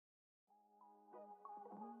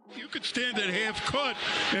You could stand at half court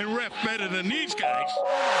and ref better than these guys.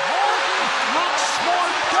 Knocks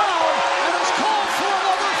Smart down and is called for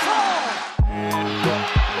another foul.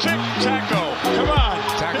 Taco, come on.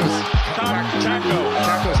 Taco's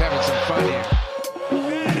having some fun here.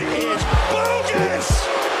 That is bogus.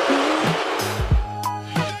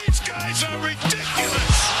 These guys are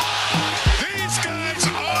ridiculous. These guys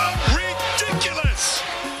are ridiculous.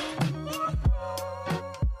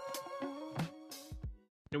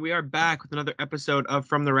 And we are back with another episode of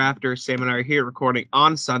From the Rafters. Sam and I are here recording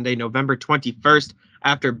on Sunday, November 21st,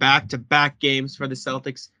 after back-to-back games for the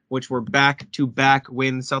Celtics, which were back-to-back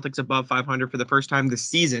wins. Celtics above 500 for the first time this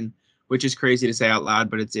season, which is crazy to say out loud,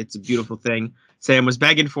 but it's a beautiful thing. Sam was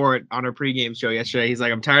begging for it on our pregame show yesterday. He's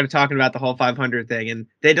like, I'm tired of talking about the whole 500 thing, and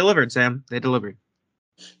they delivered, Sam. They delivered.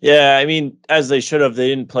 Yeah, I mean, as they should have. They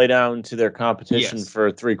didn't play down to their competition for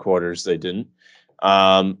 3 quarters. They didn't.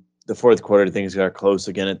 The fourth quarter, things got close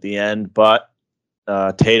again at the end, but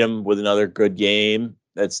Tatum with another good game.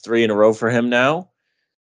 That's 3 in a row for him now. I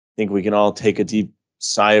think we can all take a deep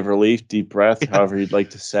sigh of relief, deep breath, however you'd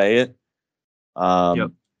like to say it.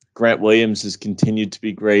 Grant Williams has continued to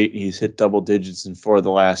be great. He's hit double digits in 4 of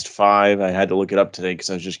the last 5. I had to look it up today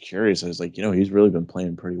because I was just curious. I was like, he's really been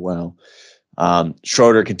playing pretty well.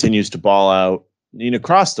 Schroeder continues to ball out.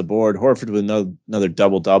 Across the board, Horford with another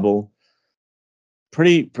double-double.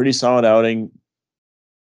 Pretty solid outing.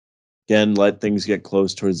 Again, let things get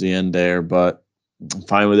close towards the end there, but I'm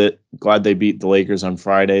fine with it. Glad they beat the Lakers on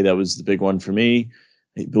Friday. That was the big one for me.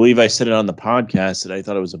 I believe I said it on the podcast that I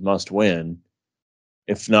thought it was a must-win.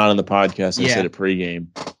 If not on the podcast, I said it pregame.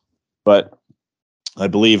 But I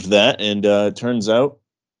believed that, and it turns out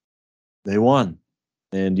they won.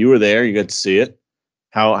 And you were there. You got to see it.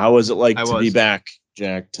 How was it like to be back,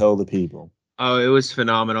 Jack? Tell the people. Oh, it was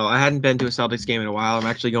phenomenal. I hadn't been to a Celtics game in a while. I'm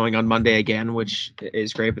actually going on Monday again, which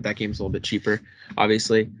is great, but that game's a little bit cheaper,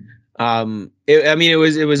 obviously.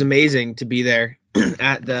 It was amazing to be there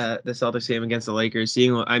at the Celtics game against the Lakers.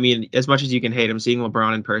 As much as you can hate him, seeing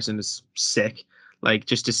LeBron in person is sick. Like,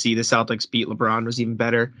 just to see the Celtics beat LeBron was even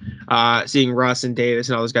better. Seeing Russ and Davis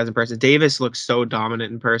and all those guys in person. Davis looks so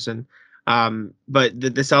dominant in person. But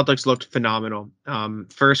the Celtics looked phenomenal.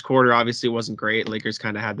 First quarter obviously wasn't great. Lakers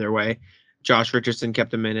kind of had their way. Josh Richardson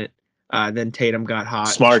kept him in it. Then Tatum got hot.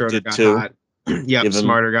 Smart Schroeder did got too. Hot. Yep,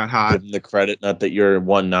 Smarter got hot. Give him the credit. Not that you're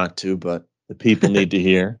one not to, but the people need to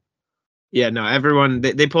hear. Yeah, no, everyone,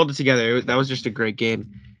 they pulled it together. That was just a great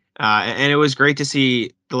game. And it was great to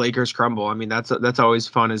see the Lakers crumble. I mean, that's always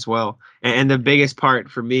fun as well. And the biggest part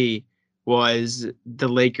for me was the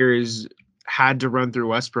Lakers had to run through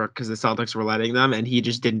Westbrook because the Celtics were letting them, and he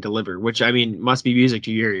just didn't deliver, which, I mean, must be music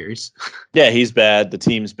to your ears. Yeah, he's bad. The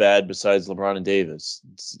team's bad besides LeBron and Davis.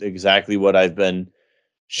 It's exactly what I've been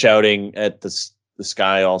shouting at the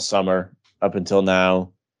sky all summer up until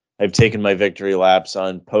now. I've taken my victory laps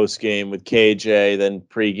on post-game with KJ, then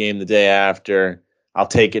pre-game the day after. I'll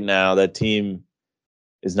take it now. That team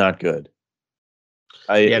is not good.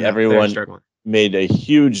 Everyone made a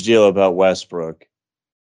huge deal about Westbrook,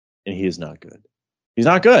 and he is not good. He's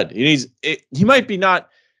not good. He might be not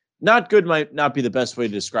good, might not be the best way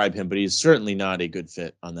to describe him, but he's certainly not a good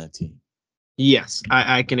fit on that team. Yes,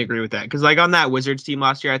 I can agree with that. Because, like, on that Wizards team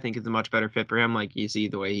last year, I think it's a much better fit for him. Like, you see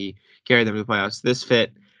the way he carried them to the playoffs. This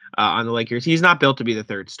fit on the Lakers, he's not built to be the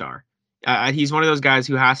third star. He's one of those guys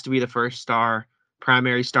who has to be the first star,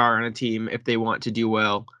 primary star on a team if they want to do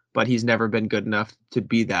well. But he's never been good enough to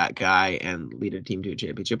be that guy and lead a team to a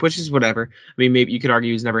championship, which is whatever. I mean, maybe you could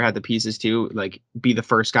argue he's never had the pieces to, like, be the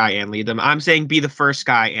first guy and lead them. I'm saying be the first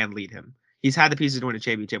guy and lead him. He's had the pieces to win a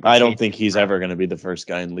championship. I don't think he's ever going to be the first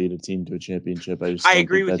guy and lead a team to a championship. I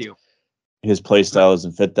agree with you. His play style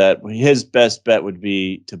doesn't fit that. His best bet would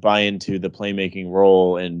be to buy into the playmaking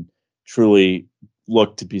role and truly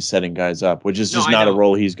look to be setting guys up, which is just not a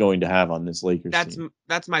role he's going to have on this Lakers team.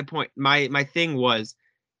 That's my point. My thing was,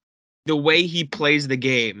 the way he plays the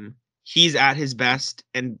game, he's at his best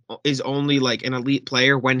and is only like an elite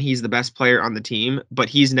player when he's the best player on the team, but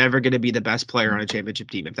he's never going to be the best player on a championship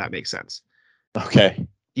team, if that makes sense. Okay.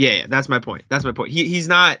 Yeah, that's my point. He's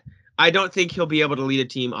not, I don't think he'll be able to lead a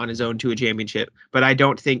team on his own to a championship, but I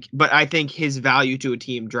think his value to a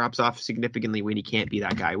team drops off significantly when he can't be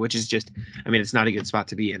that guy, which is just, I mean, it's not a good spot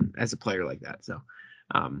to be in as a player like that. So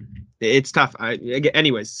it's tough.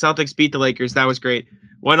 Anyways, Celtics beat the Lakers. That was great.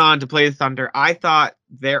 Went on to play the Thunder. I thought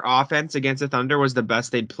their offense against the Thunder was the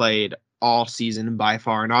best they'd played all season by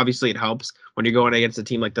far. And obviously it helps when you're going against a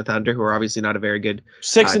team like the Thunder, who are obviously not a very good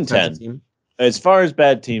 6-10 team. As far as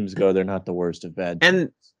bad teams go, they're not the worst of bad teams.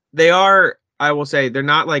 And they are, I will say, they're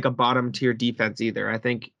not like a bottom tier defense either.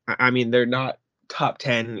 I mean, they're not top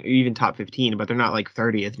 10, or even top 15, but they're not like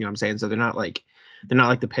 30th. You know what I'm saying? So they're not like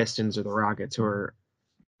the Pistons or the Rockets who are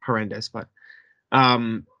horrendous. But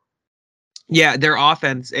yeah, their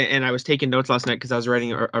offense. And I was taking notes last night because I was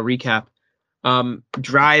writing a recap.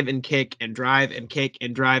 Drive and kick and drive and kick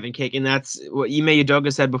and drive and kick. And that's what Ime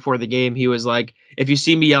Udoka said before the game. He was like, if you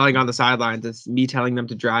see me yelling on the sidelines, it's me telling them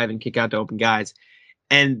to drive and kick out to open guys.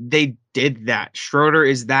 And they did that. Schroeder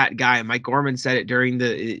is that guy. Mike Gorman said it during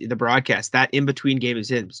the broadcast. That in-between game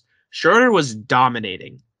is him. Schroeder was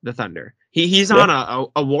dominating the Thunder. He's on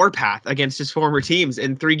a warpath against his former teams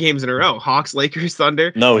in 3 games in a row. Hawks, Lakers,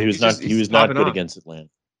 Thunder. No, he was not good against Atlanta.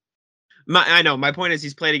 I know. My point is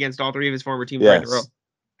he's played against all 3 of his former teams right in a row.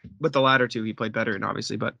 But the latter 2 he played better in,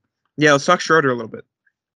 obviously. But yeah, let's talk Schroeder a little bit.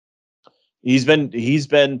 He's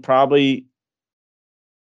been probably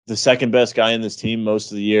the second best guy in this team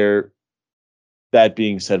most of the year. That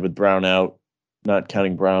being said, with Brown out, not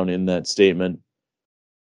counting Brown in that statement,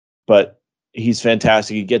 but he's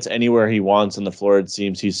fantastic. He gets anywhere he wants on the floor. It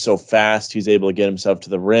seems he's so fast. He's able to get himself to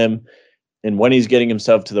the rim. And when he's getting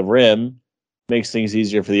himself to the rim, makes things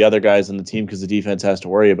easier for the other guys on the team because the defense has to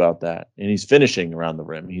worry about that. And he's finishing around the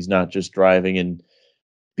rim. He's not just driving and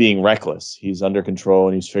being reckless. He's under control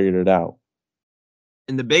and he's figured it out.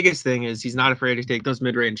 And the biggest thing is he's not afraid to take those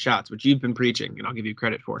mid-range shots, which you've been preaching, and I'll give you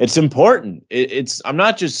credit for. It's important. I'm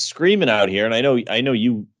not just screaming out here, and I know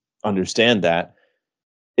you understand that.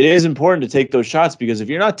 It is important to take those shots because if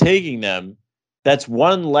you're not taking them, that's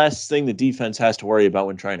one less thing the defense has to worry about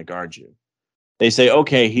when trying to guard you. They say,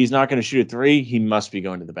 okay, he's not going to shoot a 3. He must be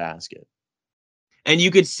going to the basket. And you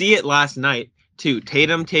could see it last night, too.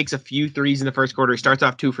 Tatum takes a few threes in the first quarter. He starts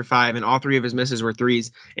off 2 for 5, and all 3 of his misses were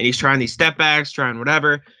threes. And he's trying these step backs, trying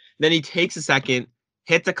whatever. Then he takes a second,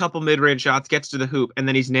 hits a couple mid-range shots, gets to the hoop, and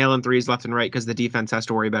then he's nailing threes left and right because the defense has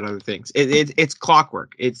to worry about other things. It's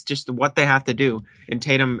clockwork. It's just what they have to do. And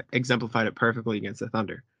Tatum exemplified it perfectly against the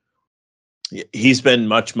Thunder. He's been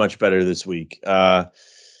much, much better this week.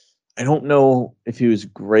 I don't know if he was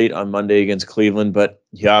great on Monday against Cleveland, but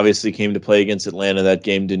he obviously came to play against Atlanta. That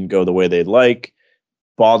game didn't go the way they'd like.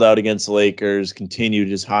 Balled out against the Lakers, continued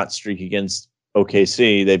his hot streak against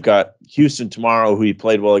OKC. They've got Houston tomorrow, who he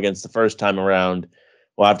played well against the first time around.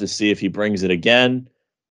 We'll have to see if he brings it again.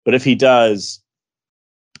 But if he does,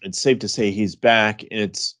 it's safe to say he's back. And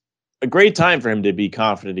it's a great time for him to be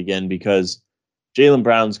confident again because Jaylen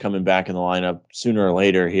Brown's coming back in the lineup sooner or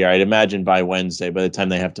later here. I'd imagine by Wednesday, by the time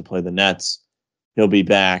they have to play the Nets, he'll be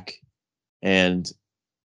back. And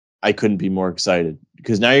I couldn't be more excited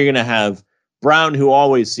because now you're going to have Brown, who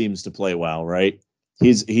always seems to play well, right?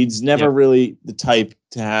 He's never really the type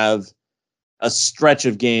to have a stretch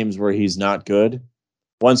of games where he's not good.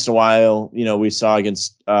 Once in a while, we saw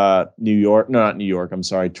against Toronto.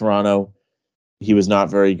 He was not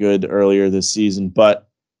very good earlier this season, but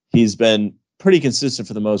he's been pretty consistent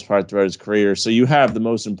for the most part throughout his career. So you have the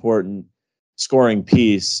most important scoring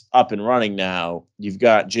piece up and running now. You've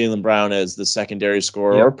got Jaylen Brown as the secondary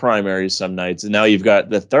scorer or primary some nights. And now you've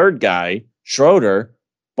got the third guy, Schroeder,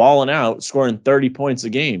 balling out, scoring 30 points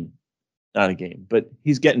a game. Not a game, but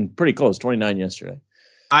he's getting pretty close, 29 yesterday.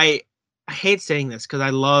 I hate saying this because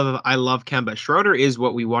I love Kemba. Schroeder is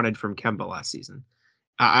what we wanted from Kemba last season,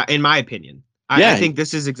 in my opinion. I think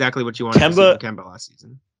this is exactly what you wanted to see from Kemba last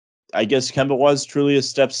season. I guess Kemba was truly a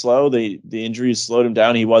step slow. The injuries slowed him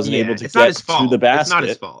down. He wasn't able to get to the basket. It's not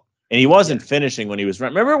his fault. And he wasn't finishing when he was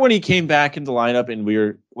running. Remember when he came back into the lineup and we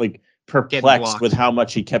were like perplexed with how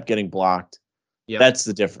much he kept getting blocked? Yep. That's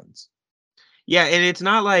the difference. Yeah, and it's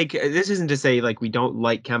not like this isn't to say like we don't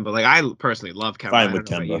like Kemba. Like I personally love Kemba. Fine with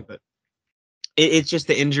Kemba. You, but it's just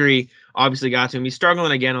the injury obviously got to him. He's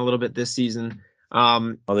struggling again a little bit this season.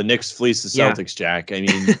 Well, the Knicks fleeced the Celtics, Jack. I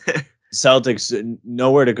mean, Celtics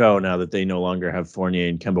nowhere to go now that they no longer have Fournier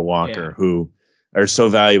and Kemba Walker, who are so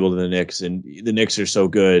valuable to the Knicks, and the Knicks are so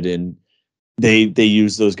good, and they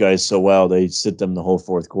use those guys so well. They sit them the whole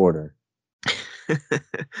fourth quarter.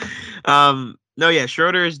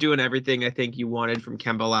 Schroeder is doing everything I think you wanted from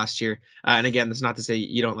Kemba last year. And again, that's not to say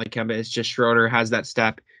you don't like Kemba. It's just Schroeder has that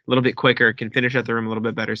step a little bit quicker, can finish at the rim a little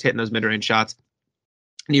bit better, is hitting those mid-range shots.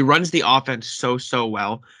 And he runs the offense so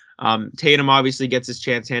well. Tatum obviously gets his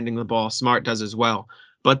chance handing the ball. Smart does as well.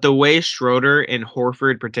 But the way Schroeder and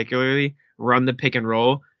Horford particularly run the pick and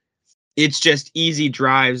roll, it's just easy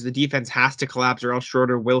drives. The defense has to collapse or else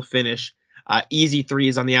Schroeder will finish. Easy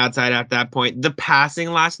threes on the outside at that point. The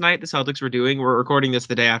passing last night the Celtics were doing, we're recording this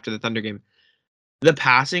the day after the Thunder game. The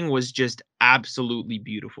passing was just absolutely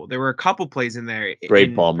beautiful. There were a couple plays in there.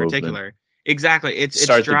 Great ball particular movement. Exactly. It's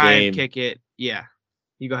drive, kick it. Yeah.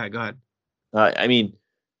 You go ahead. I mean,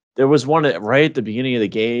 there was one right at the beginning of the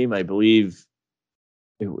game, I believe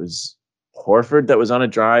it was Horford that was on a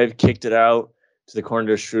drive, kicked it out to the corner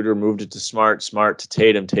to Schroeder, moved it to Smart to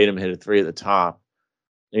Tatum. Tatum hit a three at the top.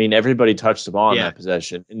 I mean, everybody touched the ball in that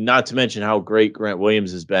possession. And not to mention how great Grant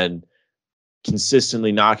Williams has been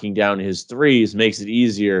consistently knocking down his threes, makes it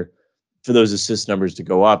easier for those assist numbers to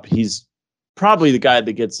go up. He's probably the guy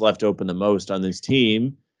that gets left open the most on this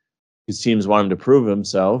team. His teams want him to prove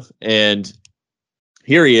himself. And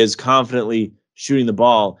here he is confidently shooting the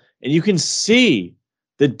ball. And you can see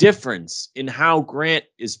the difference in how Grant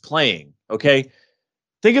is playing. Okay.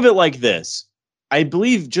 Think of it like this. I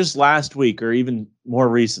believe just last week or even more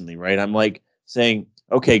recently, right? I'm like saying,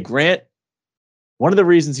 okay, Grant, one of the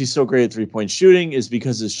reasons he's so great at 3-point shooting is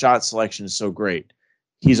because his shot selection is so great.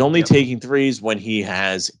 He's only taking threes when he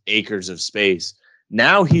has acres of space.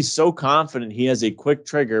 Now he's so confident he has a quick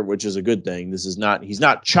trigger, which is a good thing. He's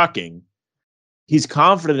not chucking. He's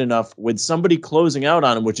confident enough with somebody closing out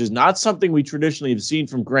on him, which is not something we traditionally have seen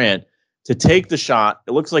from Grant, to take the shot.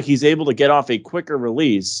 It looks like he's able to get off a quicker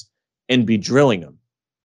release and be drilling him.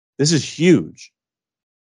 This is huge.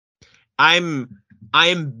 I'm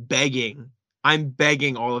begging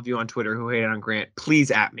all of you on Twitter who hate on Grant,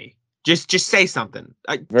 please at me. Just say something.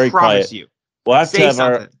 I promise quiet. you. We'll have to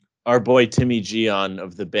have our boy Timmy G on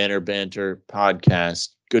of the Banner Banter podcast,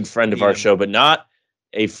 good friend of our show, but not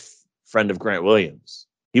a friend of Grant Williams.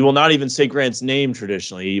 He will not even say Grant's name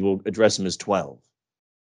traditionally. He will address him as 12.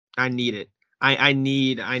 I need it. I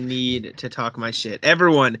need to talk my shit.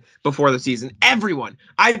 Everyone before the season. Everyone.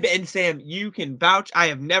 I've been, Sam, you can vouch. I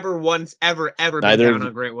have never once ever been down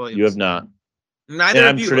on Grant Williams. You have not. Neither and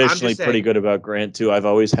I'm traditionally pretty good about Grant too. I've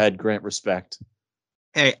always had Grant respect.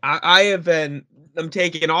 Hey, I'm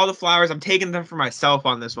taking all the flowers. I'm taking them for myself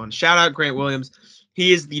on this one. Shout out Grant Williams.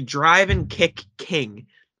 He is the drive and kick king.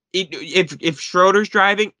 If Schroeder's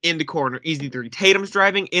driving, in the corner, easy three. Tatum's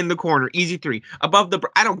driving, in the corner, easy three. Above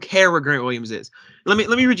I don't care where Grant Williams is. Let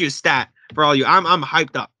me read you a stat for all you. I'm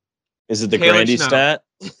hyped up. Is it the Grandy stat?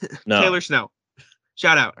 No. Taylor Snow.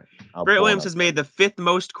 Shout out. Grant Williams has made the 5th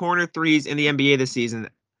most corner threes in the NBA this season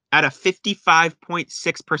at a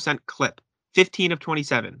 55.6% clip. 15 of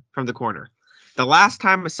 27 from the corner. The last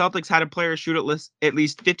time a Celtics had a player shoot at least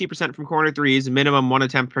 50% from corner threes, minimum 1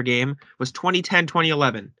 attempt per game, was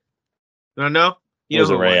 2010-2011. You want to know? You know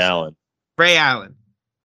who Ray Allen. Ray Allen.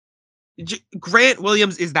 Grant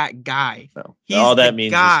Williams is that guy. No. All that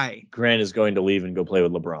means is Grant is going to leave and go play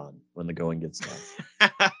with LeBron when the going gets tough.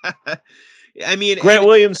 I mean, Grant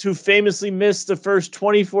Williams, who famously missed the first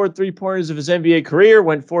 24 3-pointers of his NBA career,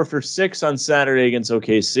 went 4 for 6 on Saturday against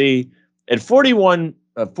OKC. At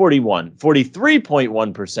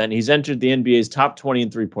 43.1%, he's entered the NBA's top 20 in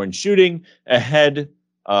 3-point shooting, ahead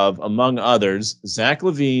of, among others, Zach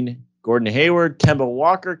LaVine, Gordon Hayward, Kemba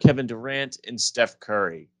Walker, Kevin Durant, and Steph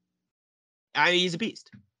Curry. He's a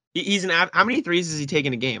beast. He's how many threes has he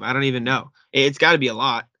taken a game? I don't even know. It's got to be a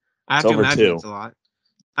lot. I have to imagine it's a lot.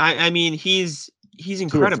 I mean, he's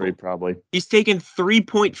incredible. 2 or 3 probably. He's taken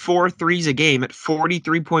 3.4 threes a game at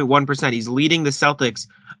 43.1%. He's leading the Celtics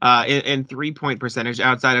in 3-point percentage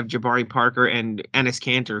outside of Jabari Parker and Enes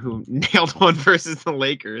Kanter, who nailed one versus the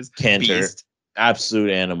Lakers. Kanter, beast. Absolute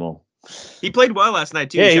animal. He played well last night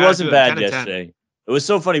too. Yeah, he wasn't bad yesterday. It was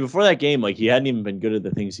so funny. Before that game, like, he hadn't even been good at the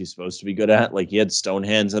things he's supposed to be good at. Like, he had stone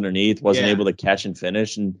hands underneath, wasn't able to catch and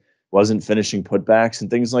finish, and wasn't finishing putbacks and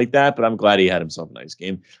things like that. But I'm glad he had himself a nice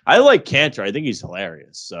game. I like Kanter. I think he's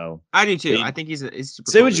hilarious. So I do too. I think he's super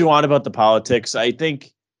say what you want about the politics. I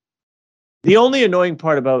think the only annoying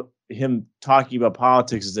part about him talking about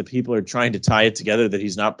politics is that people are trying to tie it together that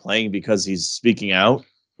he's not playing because he's speaking out,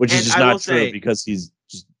 which is just not true, because he's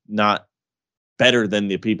just not better than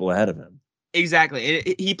the people ahead of him.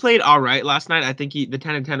 Exactly. He played all right last night. I think the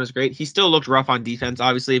 10 and 10 was great. He still looked rough on defense.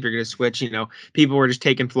 Obviously, if you're going to switch, people were just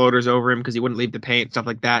taking floaters over him because he wouldn't leave the paint, stuff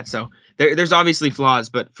like that. So there's obviously flaws,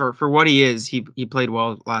 but for what he is, he played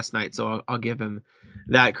well last night. So I'll give him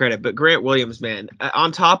that credit. But Grant Williams, man,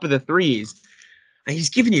 on top of the threes, he's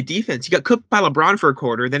giving you defense. He got cooked by LeBron for a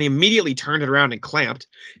quarter, then he immediately turned it around and clamped.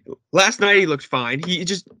 Last night he looked fine.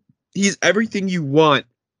 He's everything you want.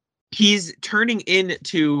 He's turning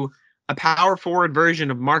into a power forward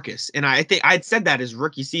version of Marcus. And I think I'd said that his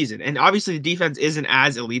rookie season. And obviously the defense isn't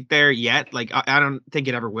as elite there yet. Like, I don't think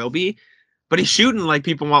it ever will be. But he's shooting like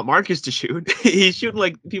people want Marcus to shoot. He's shooting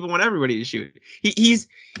like people want everybody to shoot. He's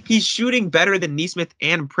shooting better than Nesmith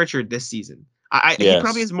and Pritchard this season. He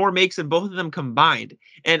probably has more makes than both of them combined.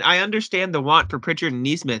 And I understand the want for Pritchard and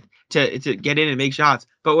Nesmith to get in and make shots.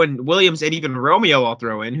 But when Williams and even Romeo, I'll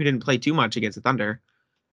throw in, who didn't play too much against the Thunder,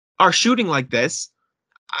 are shooting like this,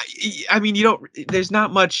 I mean, there's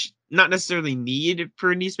not necessarily need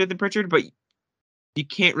for Nesmith and Pritchard, but you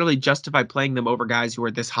can't really justify playing them over guys who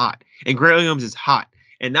are this hot. And Grant Williams is hot.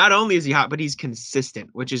 And not only is he hot, but he's consistent,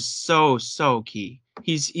 which is so, so key.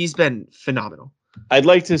 He's been phenomenal. I'd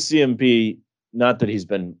like to see him be, not that he's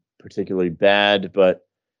been particularly bad, but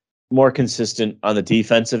more consistent on the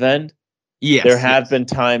defensive end. Yes. There have been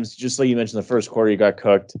times, just like you mentioned, the first quarter, he got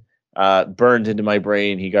cooked, burned into my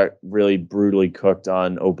brain. He got really brutally cooked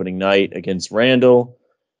on opening night against Randall.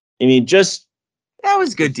 I mean, that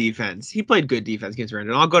was good defense. He played good defense against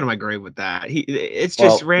Randall. I'll go to my grave with that. It's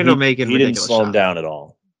just Randall making he ridiculous didn't slow him shots. down at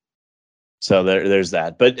all. So there's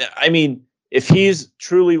that. But I mean, if he's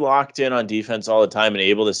truly locked in on defense all the time and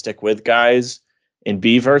able to stick with guys and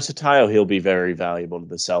be versatile, he'll be very valuable to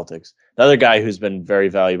the Celtics. Another guy who's been very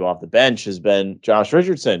valuable off the bench has been Josh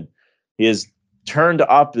Richardson. He has turned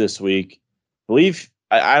up this week. I believe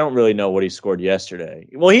I don't really know what he scored yesterday.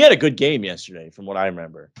 Well, he had a good game yesterday, from what I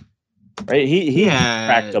remember. Right? He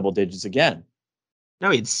cracked double digits again.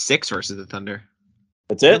 No, he had 6 versus the Thunder.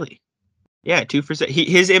 That's it. Really? Yeah, 2 for 6.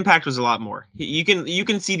 His impact was a lot more. You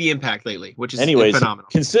can see the impact lately, which is phenomenal.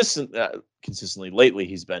 Consistently lately,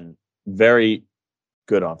 he's been very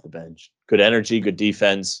good off the bench. Good energy, good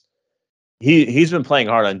defense. He's been playing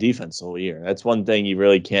hard on defense the whole year. That's one thing you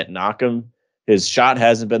really can't knock him. His shot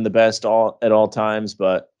hasn't been the best at all times,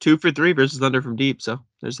 but 2 for 3 versus Thunder from deep. So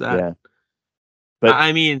there's that. Yeah. But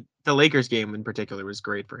I mean, the Lakers game in particular was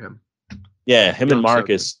great for him. Yeah, him and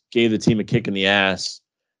Marcus gave the team a kick in the ass.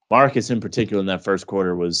 Marcus, in particular, in that first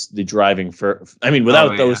quarter, was the driving for. I mean,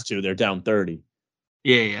 without those two, they're down 30.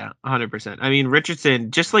 Yeah, 100%. I mean,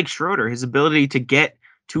 Richardson, just like Schroeder, his ability to get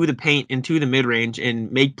to the paint and to the mid-range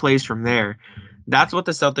and make plays from there, that's what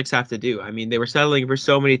the Celtics have to do. I mean, they were settling for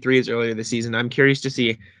so many threes earlier this season. I'm curious to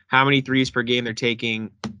see how many threes per game they're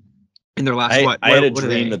taking in their last, I had a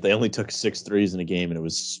dream that they only took 6 threes in a game, and it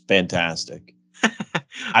was fantastic.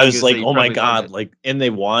 I was like, oh my God, like, and they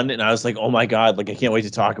won. And I was like, oh my God, like, I can't wait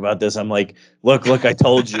to talk about this. I'm like, look, I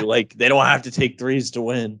told you, like, they don't have to take threes to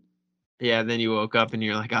win. Yeah. Then you woke up and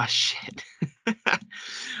you're like, oh shit.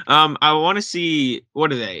 I want to see,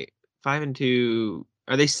 what are they? 5-2.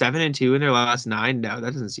 Are they 7-2 in their last 9? No,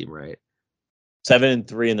 that doesn't seem right.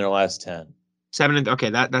 7-3 in their last 10. Okay.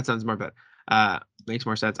 That sounds more better. Makes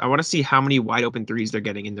more sense. I want to see how many wide open threes they're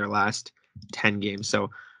getting in their last 10 games.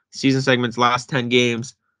 So season segments, last 10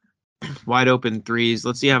 games, wide open threes.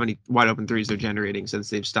 Let's see how many wide open threes they're generating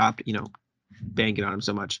since they've stopped, banking on them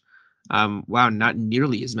so much. Wow, not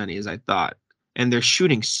nearly as many as I thought. And they're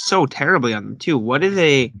shooting so terribly on them too. What are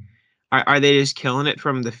they just killing it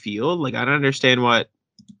from the field? Like, I don't understand what.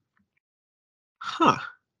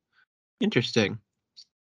 Interesting.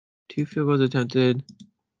 2 field goals attempted.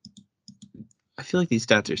 I feel like these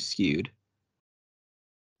stats are skewed.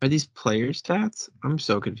 Are these player stats? I'm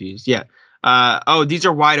so confused. Yeah. These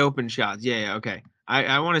are wide open shots. Yeah, okay.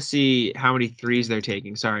 I want to see how many threes they're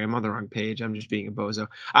taking. Sorry, I'm on the wrong page. I'm just being a bozo.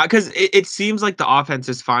 Because it seems like the offense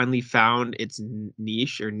has finally found its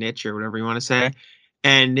niche or whatever you want to say.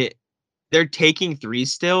 And they're taking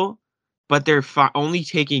threes still, but they're only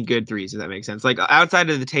taking good threes, if that makes sense. Like, outside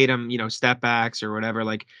of the Tatum, step backs or whatever,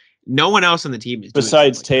 like, no one else on the team is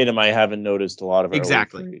besides Tatum, I haven't noticed a lot of early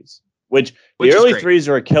threes. Which the early threes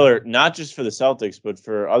are a killer, not just for the Celtics, but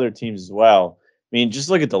for other teams as well. I mean, just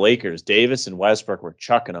look at the Lakers. Davis and Westbrook were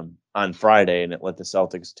chucking them on Friday, and it let the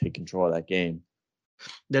Celtics take control of that game.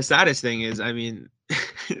 The saddest thing is, I mean,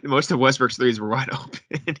 most of Westbrook's threes were wide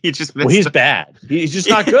open. He just missed. Well, he's bad. He's just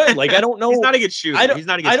not good. Like, I don't know. He's not a good shooter. I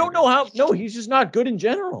don't know how. No, he's just not good in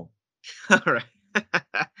general. All right.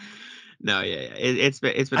 No, yeah. It's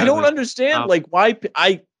been. I don't understand. Like, why?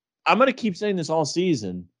 I'm gonna keep saying this all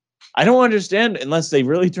season. I don't understand unless they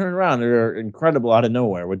really turn around. They're incredible out of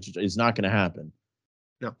nowhere, which is not going to happen.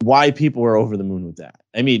 No. Why people are over the moon with that?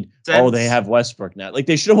 I mean, they have Westbrook now. Like,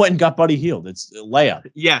 they should have went and got Buddy Hield. It's a layup.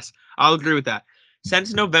 Yes, I'll agree with that.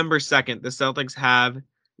 Since November 2nd, the Celtics have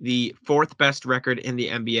the 4th best record in the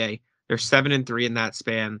NBA. They're 7-3 in that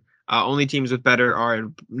span. Only teams with better are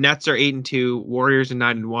Nets are 8-2, Warriors are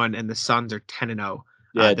 9-1, and the Suns are 10-0.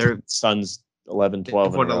 Yeah, they're Suns 11,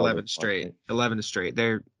 12, and 11 straight. 11 straight.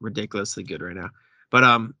 They're ridiculously good right now.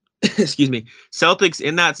 But excuse me, Celtics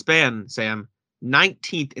in that span, Sam,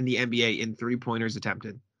 19th in the NBA in 3-pointers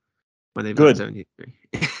attempted when they've got 73.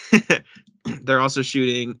 They're also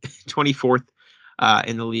shooting 24th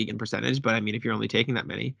in the league in percentage. But I mean, if you're only taking that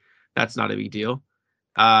many, that's not a big deal.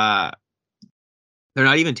 They're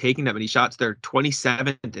not even taking that many shots. They're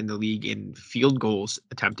 27th in the league in field goals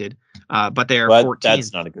attempted, but they are 14th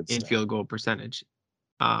that's not a good in field goal percentage.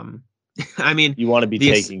 I mean, you want to be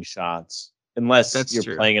taking shots unless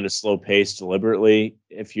you're playing at a slow pace deliberately.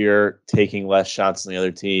 If you're taking less shots than the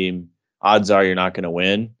other team, odds are you're not going to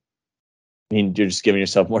win. I mean, you're just giving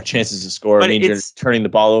yourself more chances to score. But it means you're turning the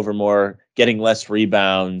ball over more, getting less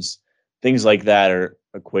rebounds, things like that are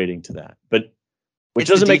equating to that. But which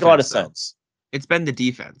doesn't make a lot of sense. It's been the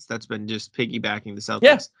defense that's been just piggybacking the Celtics.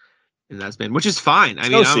 Yeah. And that's been, which is fine. I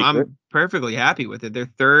mean, I'm perfectly happy with it.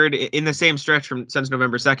 They're third in the same stretch since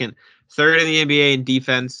November 2nd, third in the NBA in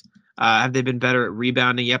defense. Have they been better at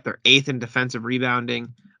rebounding? Yep, they're eighth in defensive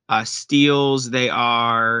rebounding. Steals, they've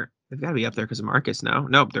got to be up there because of Marcus now.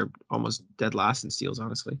 Nope, they're almost dead last in steals,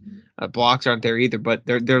 honestly. Blocks aren't there either, but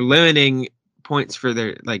they're limiting points for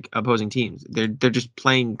their opposing teams. They're just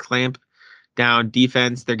playing clamp down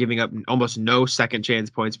defense. They're giving up almost no second chance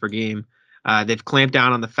points per game. They've clamped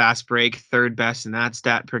down on the fast break, third best in that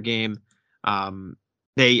stat per game.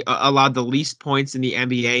 They allowed the least points in the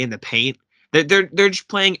NBA in the paint. They're just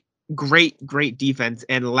playing great defense.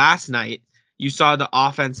 And last night you saw the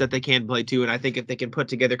offense that they can play too. And I think if they can put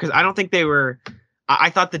together, because I don't think they were. I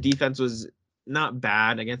thought the defense was not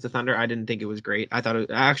bad against the Thunder. I didn't think it was great. I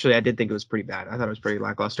did think it was pretty bad. I thought it was pretty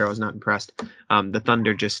lackluster. I was not impressed. The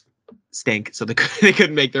Thunder just stink, so they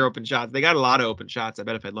couldn't make their open shots. They got a lot of open shots. I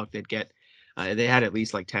bet if I looked, they'd get. They had at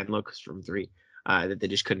least 10 looks from three that they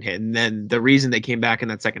just couldn't hit. And then the reason they came back in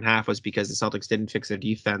that second half was because the Celtics didn't fix their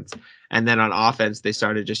defense. And then on offense, they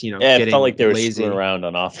started just, getting it felt like they were lazy. screwing around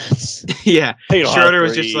on offense. Yeah. Schroeder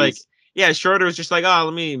was just oh,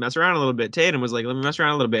 let me mess around a little bit. Tatum was like, let me mess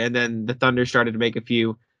around a little bit. And then the Thunder started to make a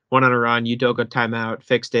few, one on a run. Udoka timeout,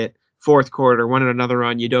 fixed it. Fourth quarter, one on another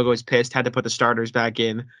run. Udoka was pissed, had to put the starters back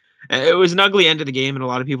in. It was an ugly end of the game, and a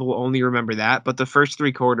lot of people will only remember that. But the first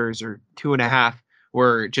three quarters, or 2.5,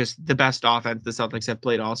 were just the best offense the Celtics have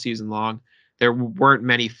played all season long. There weren't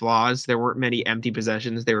many flaws. There weren't many empty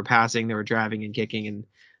possessions. They were passing, they were driving and kicking, and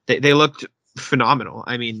they looked phenomenal.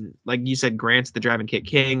 I mean, like you said, Grant's the drive and kick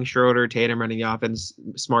king. Schroeder, Tatum running the offense.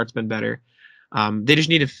 Smart's been better. They just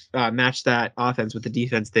need to match that offense with the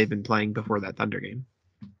defense they've been playing before that Thunder game.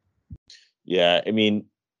 Yeah, I mean,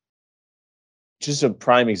 just a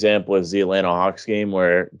prime example is the Atlanta Hawks game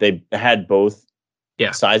where they had both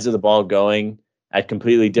sides of the ball going at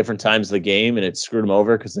completely different times of the game, and it screwed them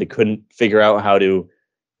over because they couldn't figure out how to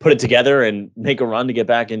put it together and make a run to get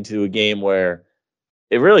back into a game where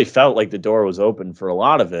it really felt like the door was open for a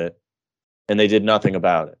lot of it, and they did nothing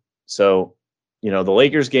about it. So, the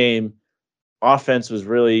Lakers game, offense was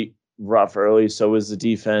really rough early, so was the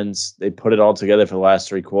defense. They put it all together for the last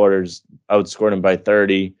three quarters, outscored them by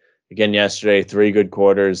 30. Again, yesterday, 3 good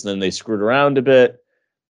quarters. Then they screwed around a bit.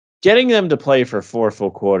 Getting them to play for 4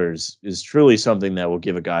 full quarters is truly something that will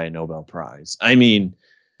give a guy a Nobel Prize. I mean,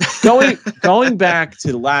 going back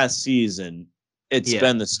to last season, it's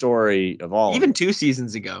been the story of all. Even 2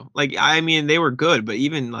 seasons ago. They were good, but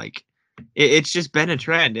even it's just been a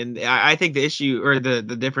trend. And I think the issue or the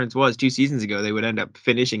difference was 2 seasons ago, they would end up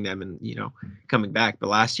finishing them and, coming back. But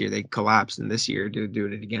last year they collapsed, and this year they're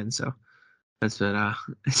doing it again. So. That's been I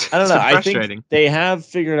don't know. I think they have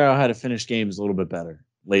figured out how to finish games a little bit better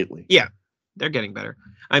lately. Yeah, they're getting better.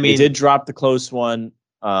 I mean, they did drop the close one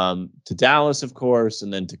to Dallas, of course,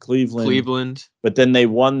 and then to Cleveland. But then they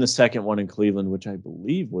won the second one in Cleveland, which I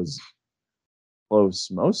believe was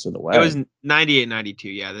close most of the way. It was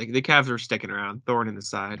 98-92. Yeah, the Cavs were sticking around, thorn in the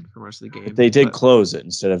side for most of the game. But they did close it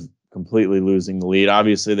instead of completely losing the lead.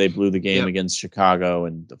 Obviously, they blew the game against Chicago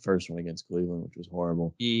and the first one against Cleveland, which was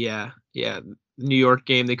horrible. Yeah. The New York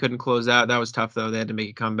game, they couldn't close out. That was tough, though. They had to make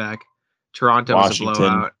a comeback. Toronto was a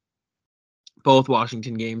blowout. Both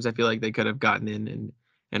Washington games, I feel like they could have gotten in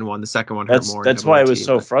and won. The second one hurt more. That's why it was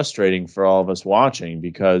so frustrating for all of us watching,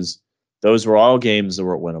 because those were all games that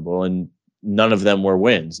were winnable, and none of them were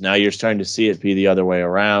wins. Now you're starting to see it be the other way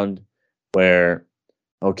around, where,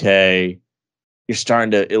 okay, you're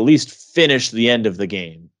starting to at least finish the end of the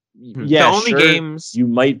game. Yeah, the only games you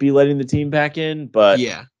might be letting the team back in, but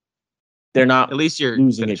they're not. At least you're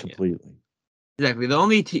losing it completely. Exactly. The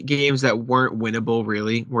only games that weren't winnable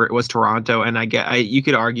really was Toronto, and you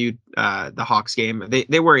could argue the Hawks game.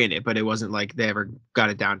 They were in it, but it wasn't like they ever got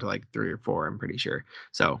it down to 3 or 4. I'm pretty sure.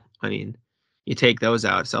 So I mean, you take those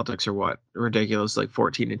out, Celtics are what, ridiculous,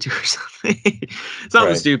 14-2 or something.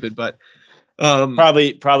 Something stupid, but.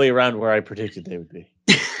 Probably around where I predicted they would be.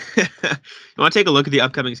 You want to take a look at the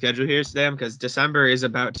upcoming schedule here, Sam? Because December is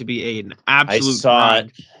about to be an absolute. I saw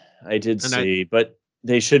it. I did see, but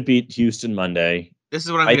they should beat Houston Monday. This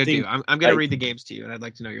is what I'm going to do. I'm going to read the games to you, and I'd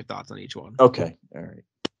like to know your thoughts on each one. Okay. All right.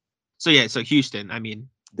 So Houston. I mean,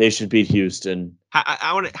 they should beat Houston.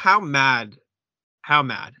 How mad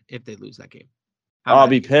if they lose that game? I'll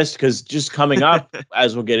be pissed because just coming up,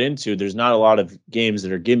 as we'll get into, there's not a lot of games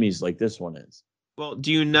that are gimmies like this one is. Well,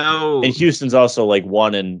 do you know? And Houston's also like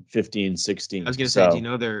 1-15, 16. I was going to say, do you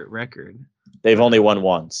know their record? They've only won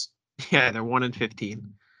once. Yeah, they're 1-15.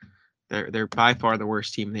 They're by far the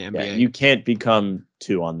worst team in the NBA. Yeah, you can't become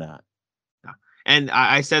 2 on that. No. And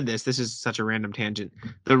I said this is such a random tangent.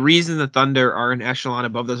 The reason the Thunder are an echelon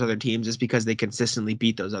above those other teams is because they consistently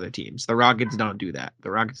beat those other teams. The Rockets don't do that.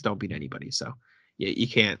 The Rockets don't beat anybody. So yeah, you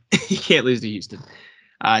can't lose to Houston.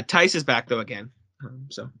 Tice is back though again.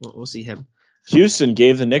 So we'll see him. Houston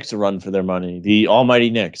gave the Knicks a run for their money. The almighty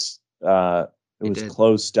Knicks. It was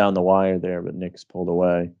close down the wire there, but Knicks pulled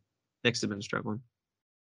away. Knicks have been struggling.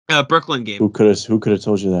 Brooklyn game. Who could have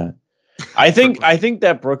told you that? I think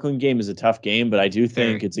that Brooklyn game is a tough game, but I do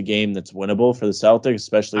think it's a game that's winnable for the Celtics,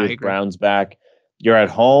 especially with Brown's back. You're at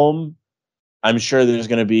home. I'm sure there's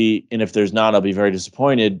going to be, and if there's not, I'll be very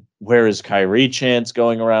disappointed. Where is Kyrie chants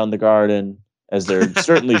going around the Garden, as there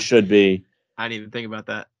certainly should be. I didn't even think about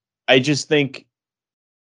that. I just think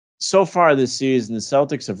so far this season, the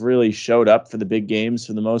Celtics have really showed up for the big games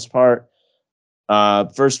for the most part.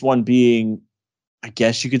 First one being, I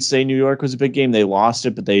guess you could say New York was a big game. They lost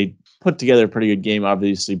it, but they put together a pretty good game.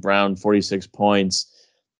 Obviously, Brown, 46 points.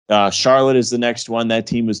 Charlotte is the next one. That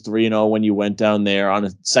team was 3-0 when you went down there on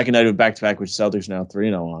a second night of back-to-back, which Celtics are now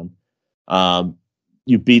 3-0 on.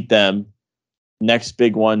 You beat them. Next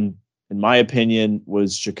big one, in my opinion,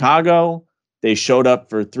 was Chicago. They showed up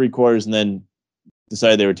for 3 quarters and then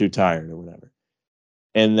decided they were too tired or whatever.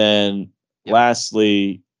 And then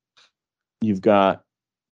lastly, you've got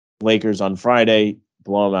Lakers on Friday,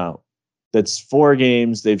 blow them out. That's 4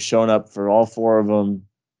 games. They've shown up for all 4 of them.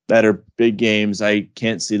 Better big games. I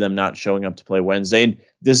can't see them not showing up to play Wednesday. And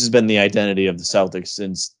this has been the identity of the Celtics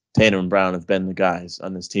since Tatum and Brown have been the guys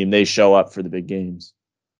on this team. They show up for the big games.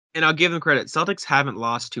 And I'll give them credit. Celtics haven't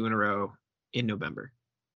lost 2 in a row in November.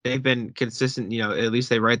 They've been consistent. At least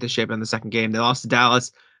they right the ship in the second game. They lost to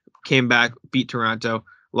Dallas, came back, beat Toronto,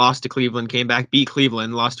 lost to Cleveland, came back, beat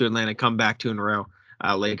Cleveland, lost to Atlanta, come back 2 in a row.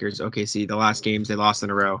 Lakers, OKC, the last games they lost in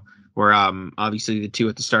a row were obviously the 2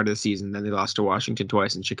 at the start of the season. Then they lost to Washington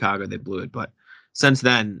twice. In Chicago, they blew it. But since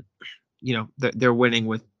then, they're winning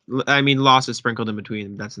with, losses sprinkled in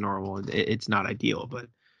between. That's normal. It's not ideal, but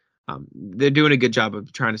they're doing a good job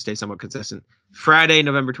of trying to stay somewhat consistent. Friday,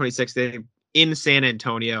 November 26th, in San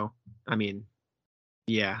Antonio. You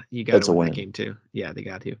got to win that game too. Yeah, they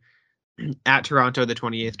got to. At Toronto, the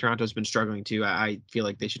 28th. Toronto's been struggling too. I feel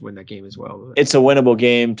like they should win that game as well. But it's a winnable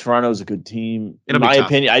game. Toronto's a good team. In my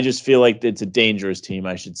opinion, I just feel like it's a dangerous team,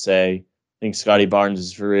 I should say. I think Scotty Barnes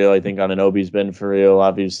is for real. I think Anunoby's been for real.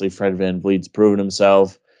 Obviously, Fred VanVleet's proven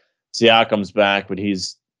himself. Siakam's back, but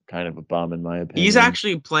he's kind of a bum in my opinion. He's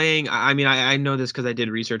actually playing. I know this because I did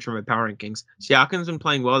research for my power rankings. Siakam's been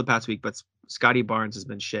playing well the past week, but Scotty Barnes has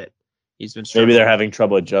been shit. He's been struggling. Maybe they're having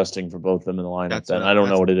trouble adjusting for both of them in the lineup. I don't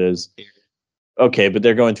know what it is. Okay, but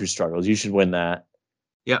they're going through struggles. You should win that.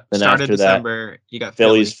 Yep. Then Start after of December, you got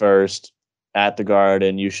Philly's first at the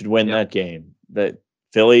Garden. You should win that game. That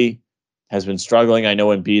Philly has been struggling. I know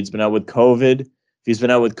Embiid's been out with COVID. If he's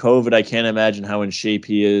been out with COVID, I can't imagine how in shape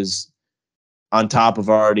he is. On top of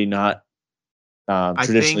already not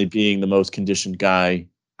traditionally being the most conditioned guy.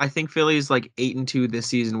 I think Philly's like 8-2 this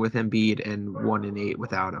season with Embiid and 1-8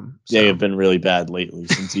 without him. So. They have been really bad lately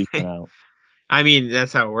since he's been out.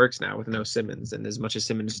 That's how it works now with no Simmons. And as much as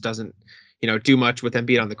Simmons doesn't, do much with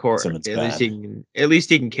Embiid on the court, at least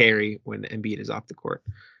he can carry when Embiid is off the court.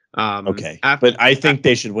 Okay, but I think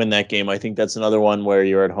they should win that game. I think that's another one where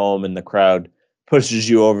you're at home and the crowd pushes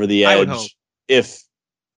you over the edge. If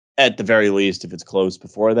at the very least, if it's close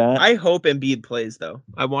before that. I hope Embiid plays though.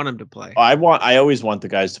 I want him to play. I always want the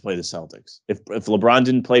guys to play the Celtics. If LeBron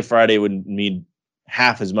didn't play Friday, it would mean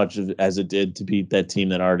half as much as it did to beat that team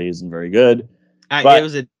that already isn't very good. But it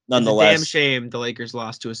was a damn shame the Lakers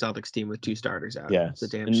lost to a Celtics team with 2 starters out. Yeah, it's a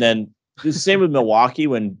damn and shame. then the same with Milwaukee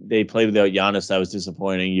when they played without Giannis. That was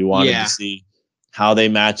disappointing. You wanted to see how they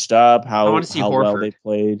matched up, how well they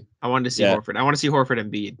played. I wanted to see Horford. I want to see Horford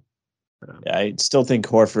and Embiid. I still think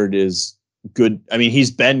Horford is good.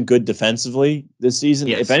 He's been good defensively this season.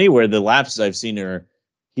 Yes. If anywhere, the lapses I've seen are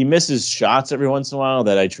he misses shots every once in a while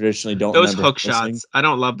that I traditionally don't. Those hook shots. I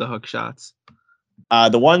don't love the hook shots.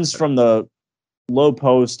 The ones from the low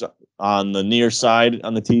post on the near side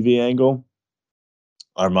on the TV angle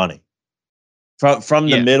are money. From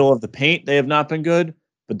the middle of the paint, they have not been good,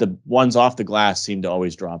 but the ones off the glass seem to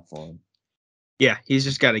always drop for him. Yeah, he's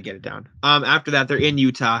just got to get it down. After that, they're in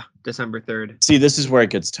Utah, December 3rd. See, this is where it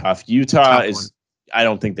gets tough. Utah is. I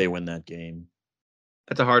don't think they win that game.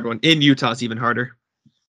 That's a hard one. In Utah, it's even harder.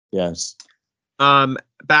 Yes.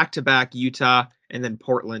 Back to back Utah and then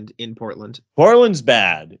Portland in Portland. Portland's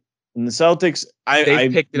bad. And the Celtics, I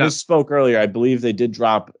picked it up. misspoke earlier. I believe they did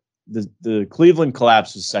drop the Cleveland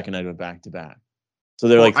collapse was second night of back-to-back. So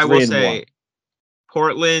they're like 3-1. I will say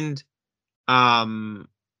Portland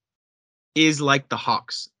is like the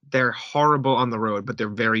Hawks. They're horrible on the road, but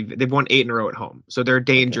they've won 8 in a row at home. So they're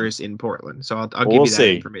dangerous in Portland. So I'll give you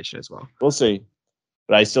that information as well. We'll see.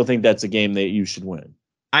 But I still think that's a game that you should win.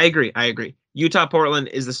 I agree. Utah Portland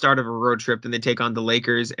is the start of a road trip. Then they take on the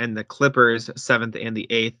Lakers and the Clippers, 7th and the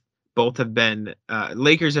 8th. Both have been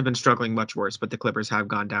Lakers have been struggling much worse, but the Clippers have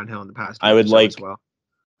gone downhill in the past. I would like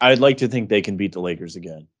to think they can beat the Lakers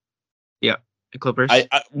again. Yeah, the Clippers. I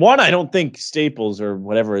don't think Staples or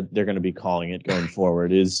whatever they're going to be calling it going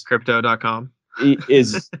forward is crypto.com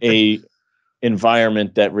is a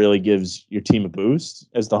environment that really gives your team a boost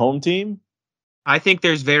as the home team. I think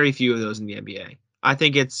there's very few of those in the NBA. I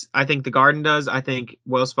think the Garden does. I think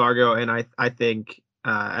Wells Fargo, and I think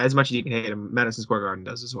as much as you can hate them, Madison Square Garden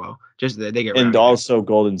does as well. Just they get and also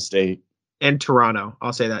Golden State and Toronto.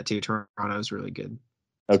 I'll say that too. Toronto is really good.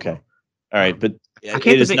 Okay, all right, but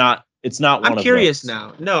it's not. It's not one. I'm curious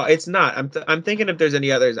now. No, it's not. I'm thinking if there's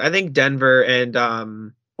any others. I think Denver and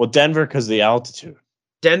Denver because the altitude.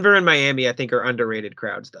 Denver and Miami, I think, are underrated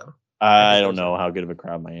crowds though. I don't know how good of a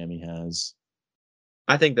crowd Miami has.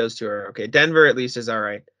 I think those two are okay. Denver at least is all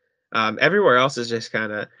right. Everywhere else is just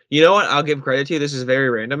kind of, you know what? I'll give credit to. This is very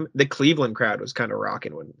random. The Cleveland crowd was kind of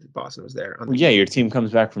rocking when Boston was there. Your team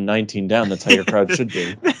comes back from 19 down. That's how your crowd should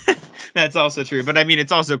be. That's also true. But I mean,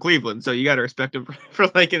 it's also Cleveland, so you got to respect them for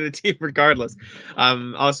liking the team regardless.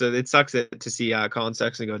 Also, it sucks to see Colin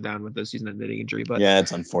Sexton go down with the season-ending injury. But yeah,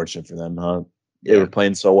 it's unfortunate for them, huh? They were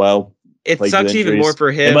playing so well. It sucks even more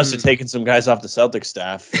for him. They must have taken some guys off the Celtics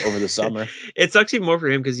staff over the summer. It sucks even more for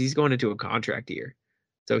him because he's going into a contract year,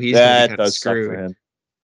 so he's going to be kind of screwed. Suck for him.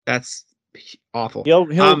 That's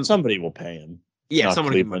awful. Somebody will pay him. Yeah, not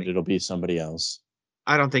someone. Cleveland. It'll be somebody else.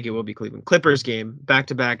 I don't think it will be Cleveland. Clippers game back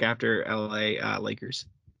to back after LA Lakers.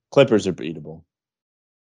 Clippers are beatable.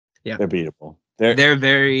 Yeah, they're beatable. They're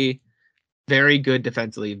very, very good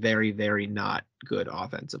defensively. Very, very not good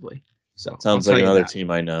offensively. So sounds like another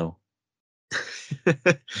team I know.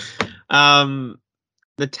 The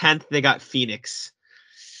 10th they got Phoenix.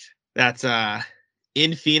 That's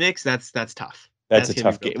in Phoenix. That's tough. That's a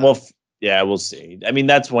tough game. Well, yeah, we'll see. I mean,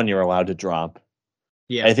 that's one you're allowed to drop.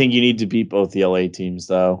 Yeah, I think you need to beat both the LA teams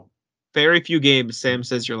though. Very few games Sam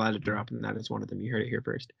says you're allowed to drop, and that is one of them. You heard it here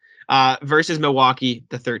first. Versus Milwaukee,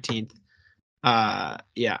 the 13th.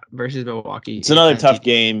 Versus Milwaukee. It's another tough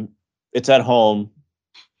game. It's at home.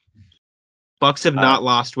 Bucks have not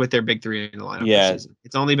lost with their big three in the lineup this season.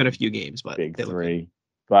 It's only been a few games, but big three.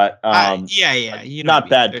 But you know not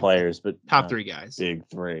bad players, but top three guys. Big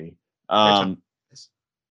three. I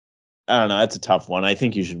don't know. That's a tough one. I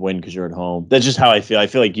think you should win because you're at home. That's just how I feel. I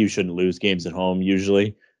feel like you shouldn't lose games at home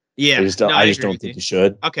usually. Yeah, I just don't think you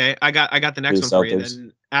should. Okay, I got the next one for you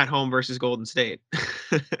then. At home versus Golden State.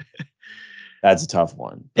 That's a tough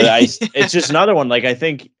one. But it's just another one. Like I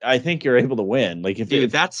think you're able to win. Like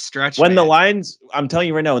if that's stretch. When the lines, I'm telling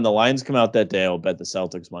you right now, when the lines come out that day, I'll bet the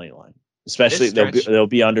Celtics money line. Especially they'll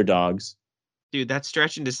be underdogs. Dude, that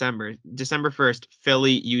stretch in December 1st,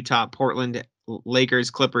 Philly, Utah, Portland, Lakers,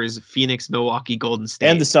 Clippers, Phoenix, Milwaukee, Golden State.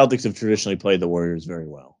 And the Celtics have traditionally played the Warriors very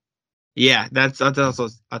well. Yeah, that's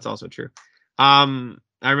also true. I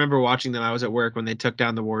remember watching them. I was at work when they took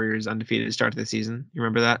down the Warriors undefeated to start the season. You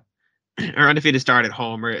remember that? Or undefeated start at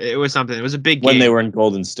home, or it was something. It was a big game. When they were in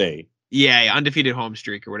Golden State. Yeah, undefeated home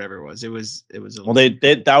streak or whatever it was. It was.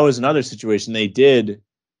 That was another situation. The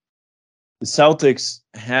Celtics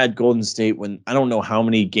had Golden State when I don't know how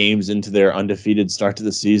many games into their undefeated start to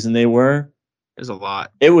the season they were. It was a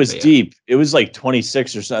lot. It was deep. It was like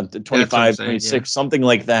 26 or something, 25, 26, something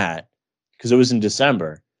like that, because it was in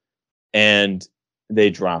December. And they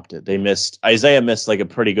dropped it. Isaiah missed like a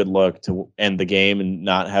pretty good look to end the game and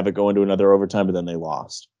not have it go into another overtime, but then they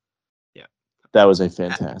lost. Yeah. That was a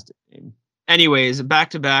fantastic game. Anyways, back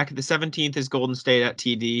to back. The 17th is Golden State at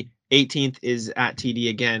TD. 18th is at TD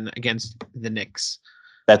again against the Knicks.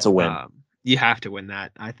 That's a win. You have to win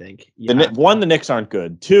that, I think. The Knicks aren't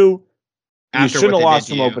good. 2, you shouldn't have lost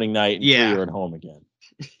from opening night until you're at home again.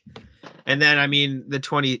 And then, I mean, the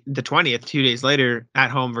 20th, 2 days later, at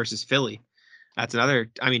home versus Philly. That's another,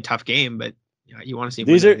 tough game, but you want to see.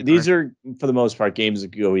 These are for the most part games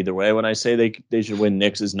that go either way. When I say they should win,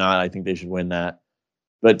 Knicks is not. I think they should win that.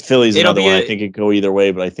 But Philly's another one. I think it could go either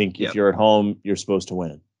way. But I think if you're at home, you're supposed to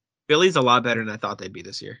win. Philly's a lot better than I thought they'd be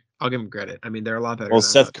this year. I'll give them credit. I mean, they're a lot better. Well,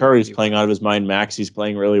 Seth Curry's playing out of his mind. Maxey's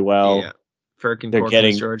playing really well. Yeah, they're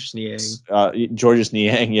getting Georges Niang. Georges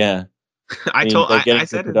Niang, yeah. I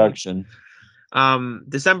said production.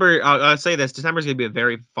 December, I'll say this: December is going to be a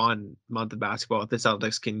very fun month of basketball if the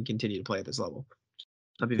Celtics can continue to play at this level.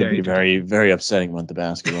 That'll be very, very, very upsetting month of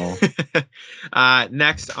basketball.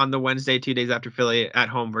 Next on the Wednesday, 2 days after Philly, at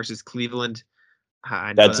home versus Cleveland.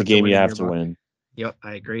 That's a game you have to win. Yep,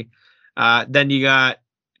 I agree. Then you got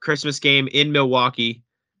Christmas game in Milwaukee.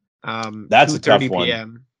 That's a tough one.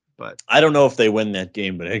 PM, but I don't know if they win that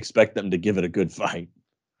game, but I expect them to give it a good fight.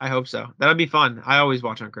 I hope so. That would be fun. I always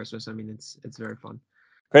watch on Christmas. I mean, it's very fun.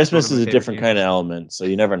 Christmas is a different kind of element, so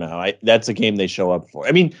you never know. That's a game they show up for.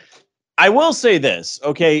 I mean, I will say this,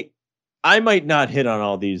 okay? I might not hit on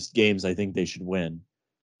all these games I think they should win,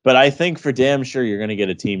 but I think for damn sure you're going to get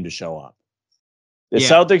a team to show up. The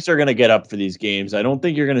Celtics are going to get up for these games. I don't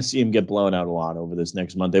think you're going to see them get blown out a lot over this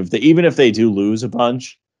next month. Even if they do lose a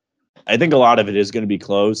bunch, I think a lot of it is going to be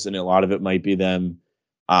close, and a lot of it might be them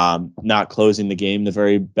not closing the game the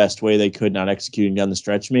very best way they could, not executing down the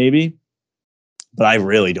stretch maybe. But I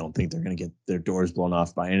really don't think they're going to get their doors blown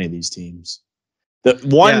off by any of these teams. The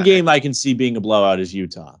one game I can see being a blowout is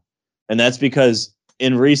Utah. And that's because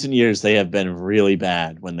in recent years, they have been really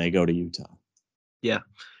bad when they go to Utah. Yeah.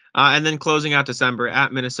 And then closing out December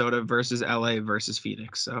at Minnesota versus LA versus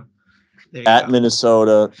Phoenix. So at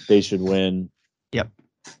Minnesota, they should win. Yep.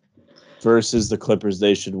 Versus the Clippers,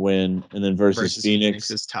 they should win. And then versus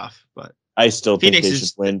Phoenix is tough, but I still think they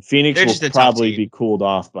should win. Phoenix will probably be cooled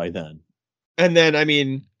off by then. And then, I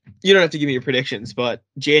mean, you don't have to give me your predictions, but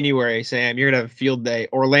January, Sam, you're going to have a field day.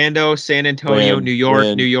 Orlando, San Antonio, New York,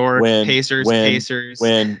 Pacers.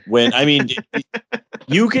 Win. I mean,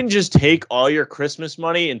 you can just take all your Christmas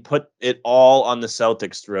money and put it all on the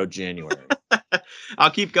Celtics throughout January.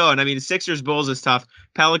 I'll keep going. I mean, Sixers, Bulls is tough.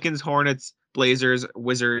 Pelicans, Hornets, Blazers,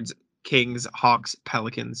 Wizards, Kings, Hawks,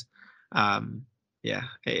 Pelicans.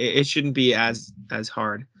 It shouldn't be as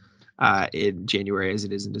hard in January as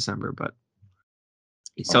it is in December, but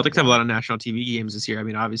Celtics have a lot of national TV games this year. I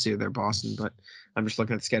mean, obviously they're Boston, but I'm just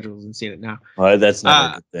looking at the schedules and seeing it now. Well, that's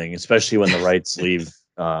not a good thing, especially when the rights leave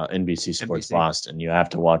NBC Sports Boston. You have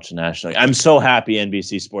to watch the national. I'm so happy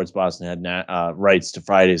NBC Sports Boston had rights to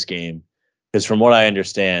Friday's game, because from what I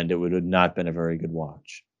understand, it would have not been a very good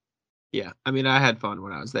watch. Yeah, I mean, I had fun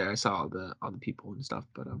when I was there. I saw all the people and stuff,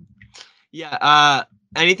 but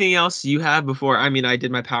anything else you have before? I mean, I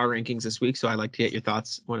did my power rankings this week, so I like to get your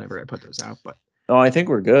thoughts whenever I put those out. But no, I think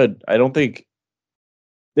we're good. I don't think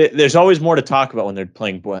there's always more to talk about when they're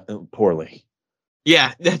playing poorly.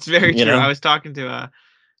 Yeah, that's very true. I was talking to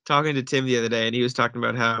Tim the other day, and he was talking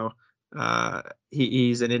about how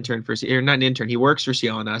he's an intern for, or not an intern. He works for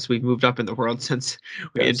CLNS. We've moved up in the world since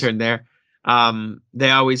we interned there. They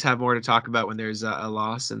always have more to talk about when there's a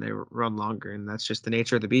loss, and they run longer, and that's just the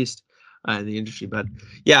nature of the beast in the industry. But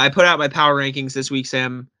yeah, I put out my power rankings this week,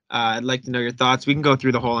 Sam. I'd like to know your thoughts. We can go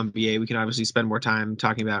through the whole NBA. We can obviously spend more time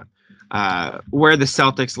talking about where the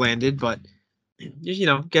Celtics landed, but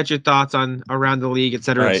get your thoughts on around the league, et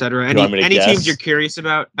cetera, et cetera. Any teams you're curious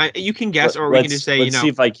about, you can guess, or we can just say, let's see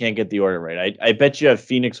if I can't get the order right. I bet you have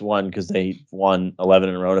Phoenix 1 because they won 11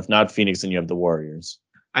 in a row. If not Phoenix, then you have the Warriors.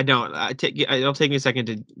 I don't. It'll take me a second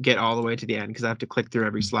to get all the way to the end because I have to click through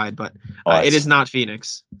every slide. But it is not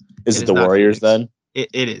Phoenix. Is it the Warriors then? It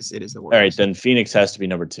is. It is the Warriors. All right, then Phoenix has to be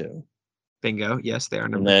number 2. Bingo. Yes, they are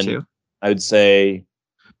number 2. I would say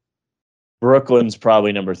Brooklyn's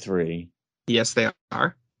probably number 3. Yes, they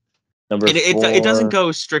are. Number 4. It doesn't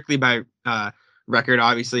go strictly by record,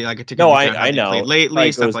 obviously. Like it took. No, I know.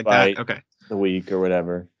 Lately, stuff like that. Okay. The week or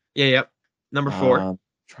whatever. Yeah. Yep. Number 4.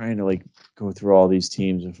 Trying to go through all these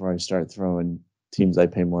teams before I start throwing teams I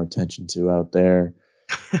pay more attention to out there.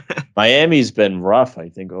 Miami's been rough, I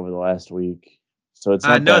think, over the last week. So it's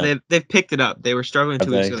not. No, they've picked it up. They were struggling 2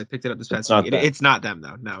 weeks ago. They picked it up this past week. It's not them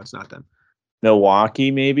though. No, it's not them.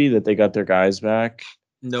 Milwaukee, maybe that they got their guys back.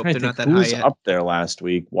 Nope, they're not that high yet. Up there last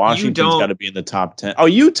week? Washington's got to be in the top 10. Oh,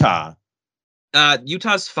 Utah.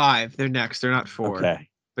 Utah's 5. They're next. They're not 4. Okay.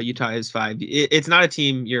 But Utah is 5. It's not a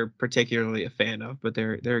team you're particularly a fan of, but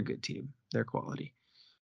they're a good team. They're quality.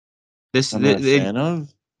 I'm not a fan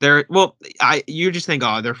of? You just think,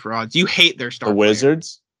 they're frauds. You hate their star player. The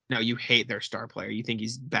Wizards? No, you hate their star player. You think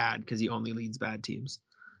he's bad because he only leads bad teams.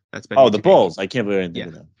 That's been the Bulls. I can't believe I didn't think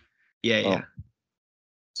of them.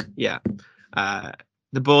 Yeah.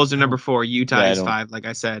 The Bulls are number 4. Utah is 5, like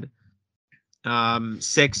I said.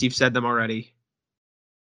 6, you've said them already.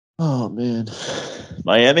 Oh man,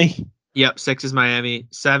 Miami. Yep, 6 is Miami.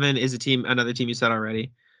 7 is another team you said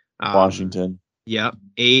already. Washington. Yep.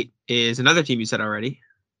 8 is another team you said already,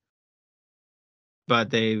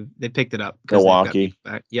 but they picked it up. Milwaukee.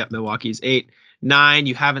 Yep, Milwaukee's 8. 9,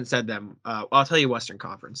 you haven't said them. I'll tell you Western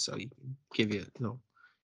Conference, so you can give you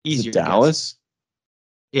easier. Dallas.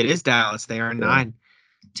 It is Dallas. They are 9.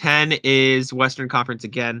 10 is Western Conference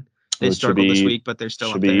again. They struggled this week, but they're still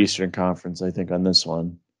up there. Should be Eastern Conference, I think, on this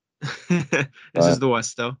one. This is the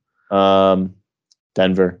West, though.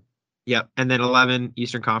 Denver. Yep. And then 11,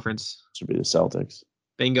 Eastern Conference. Should be the Celtics.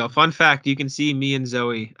 Bingo. Fun fact, you can see me and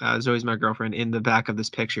Zoe, Zoe's my girlfriend, in the back of this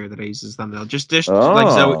picture that I use as thumbnail. Just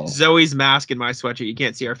like Zoe's mask and my sweatshirt. You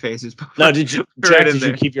can't see our faces. No, did you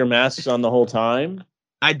keep your masks on the whole time?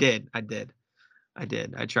 I did. I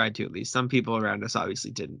tried to, at least. Some people around us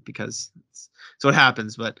obviously didn't, because it's what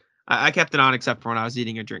happens. But I kept it on, except for when I was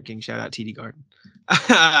eating or drinking. Shout out TD Garden.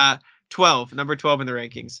 12, number 12 in the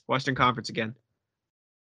rankings. Western Conference again.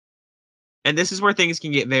 And this is where things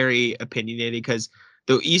can get very opinionated, because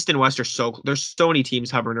the East and West there's so many teams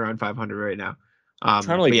hovering around 500 right now. I'm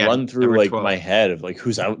trying to run through my head of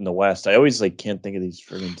who's out in the West. I always can't think of these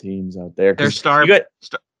friggin' teams out there. Their star's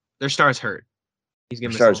hurt. He's gonna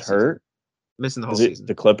miss star's hurt. Missing the whole season.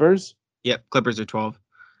 The Clippers? Yep, Clippers are 12.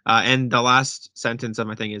 And the last sentence of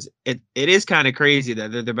my thing is it is kind of crazy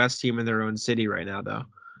that they're the best team in their own city right now, though.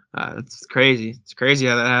 It's crazy. It's crazy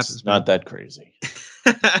how that happens. It's not that crazy.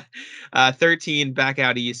 13 back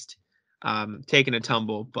out east, taking a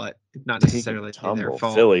tumble, but not necessarily their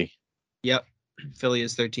fault. Philly. Yep, Philly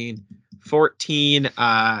is 13. 14.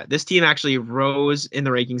 This team actually rose in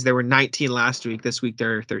the rankings. They were 19 last week. This week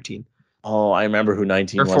they're 13. Oh, I remember who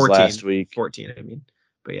 19 or 14, was last week. 14, I mean.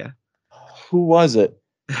 But yeah. Who was it?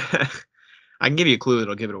 I can give you a clue.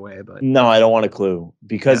 It'll give it away. But no, I don't want a clue,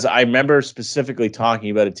 because I remember specifically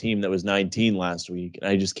talking about a team that was 19 last week,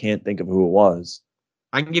 and I just can't think of who it was.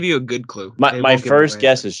 I can give you a good clue. My first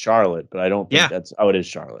guess is Charlotte, but I don't think that's... Oh, it is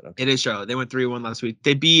Charlotte. Okay. It is Charlotte. They went 3-1 last week.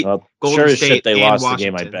 They beat Golden State shit, they and lost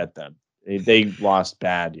Washington. the game. I bet them. They lost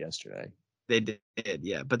bad yesterday. They did,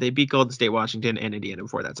 yeah. But they beat Golden State, Washington, and Indiana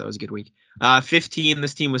before that, so it was a good week. 15,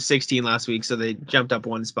 this team was 16 last week, so they jumped up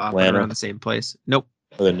one spot around the same place. Nope.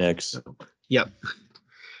 For the Knicks. Yep.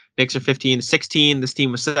 Knicks are 15. 16, this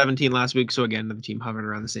team was 17 last week, so again, another team hovering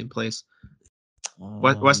around the same place.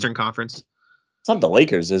 Western Conference. It's not the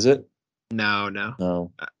Lakers, is it?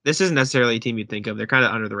 No. This isn't necessarily a team you'd think of. They're kind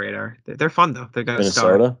of under the radar. They're fun, though. They got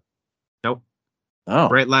Minnesota? A star. Nope. Oh.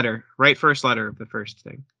 Right first letter of the first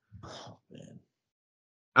thing. Oh, man.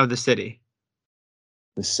 Of the city.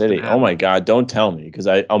 The city. Oh, my God. Don't tell me, because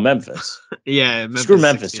Memphis. Yeah. Screw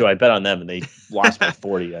Memphis, 16. Too. I bet on them, and they lost by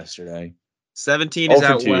 40 yesterday. 17 is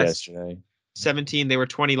out west. Yesterday. 17, they were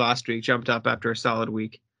 20 last week, jumped up after a solid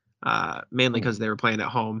week, mainly because they were playing at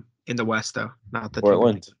home in the West, though. Not the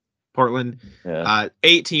Portland. Yeah.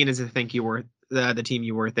 18 is the team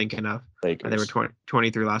you were thinking of. Lakers. They were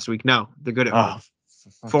 23 last week. No, they're good at home.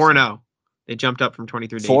 4-0. They jumped up from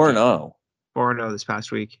 23 to 4-0. 4-0 this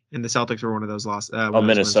past week, and the Celtics were one of those losses.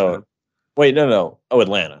 Minnesota. Wait, no. Oh,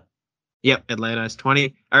 Atlanta. Yep, Atlanta is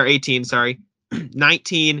 18. Sorry,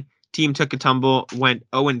 19. Team took a tumble, went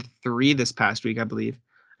 0-3 this past week, I believe.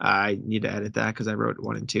 I need to edit that because I wrote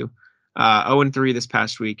 1 and 2. 0-3 this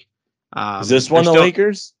past week. Is this one the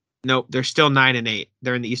Lakers? Nope, they're still 9-8.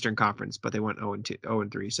 They're in the Eastern Conference, but they went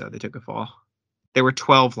 0-3, so they took a fall. They were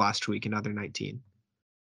 12 last week, and now they're 19.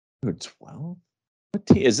 They were 12? What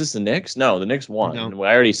team? Is this the Knicks? No, the Knicks won. No.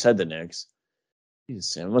 I already said the Knicks.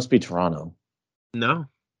 Jesus, it must be Toronto. No.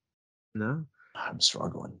 I'm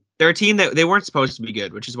struggling. They're a team that they weren't supposed to be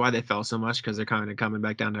good, which is why they fell so much, because they're kind of coming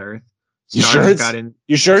back down to earth. You sure it's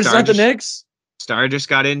not the Knicks? Star just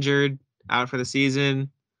got injured, out for the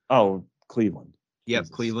season. Oh, Cleveland. Yep,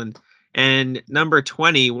 Jesus. Cleveland. And number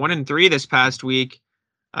 20, 1-3 this past week.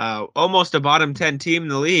 Almost a bottom 10 team in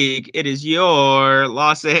the league. It is your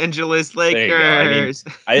Los Angeles Lakers.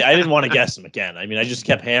 I didn't want to guess them again. I mean, I just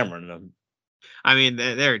kept hammering them. I mean,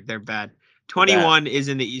 they're bad. 21 is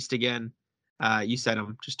in the East again. You said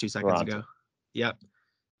them just 2 seconds ago. Yep.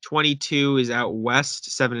 22 is out west,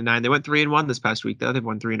 7-9. They went 3-1 this past week, though. They've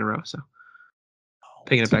won 3 in a row, so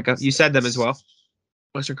picking it back up. You said them as well.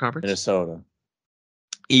 Western Conference. Minnesota.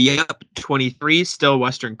 Yep. 23, still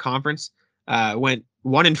Western Conference. Went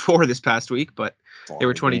 1-4 this past week, but they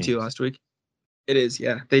were 22 last week. It is,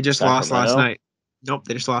 yeah. They just lost last night. Nope,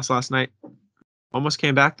 they just lost last night. Almost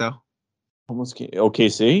came back, though.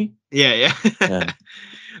 OKC? Yeah.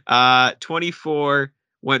 24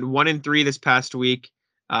 went 1-3 this past week.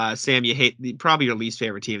 Sam, you hate probably your least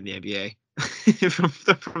favorite team in the NBA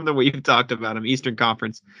from the way you've talked about them. Eastern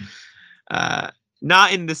Conference.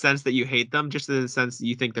 Not in the sense that you hate them, just in the sense that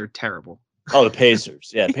you think they're terrible. Oh, the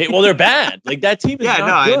Pacers. Yeah. Well, they're bad. Like that team is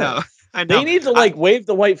not good. I know. They need to wave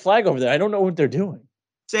the white flag over there. I don't know what they're doing.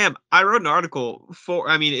 Sam, I wrote an article for.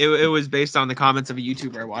 I mean, it was based on the comments of a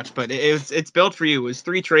YouTuber I watched, but it's built for you. It was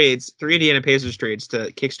 3 trades, 3 Indiana Pacers trades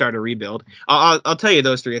to kickstart a rebuild. I'll tell you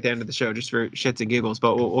those 3 at the end of the show just for shits and giggles.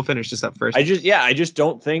 But we'll finish this up first. I just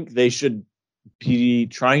don't think they should be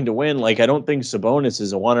trying to win. Like, I don't think Sabonis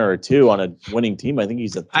is a 1 or a 2 on a winning team. I think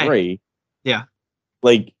he's a 3. Yeah.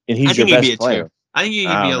 Like, and he's your best player. 2. I think he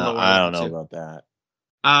could be a lower. I don't know about that.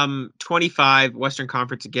 25 Western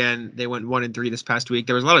Conference again. They went 1-3 this past week.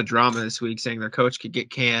 There was a lot of drama this week saying their coach could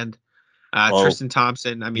get canned. Tristan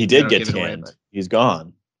Thompson. I mean, he did get canned. He's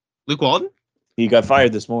gone. Luke Walton? He got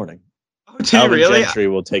fired this morning. Oh, did he really? Gentry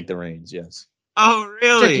will take the reins. Yes. Oh,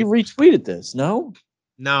 really? Jack, you retweeted this? No.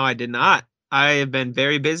 No, I did not. I have been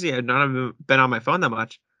very busy. I've not been on my phone that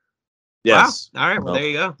much. Yes. Wow. All right. Well, there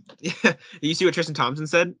you go. Yeah. You see what Tristan Thompson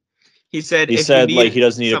said? He said he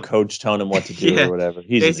doesn't need a coach telling him what to do or whatever.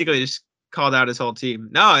 He's basically just called out his whole team.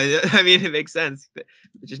 No, I mean, it makes sense. It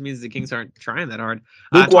just means the Kings aren't trying that hard.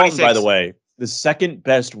 Luke Walton, by the way, the second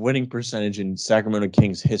best winning percentage in Sacramento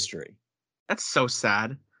Kings history. That's so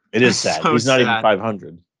sad. It is sad. He's not even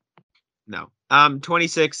 500. No.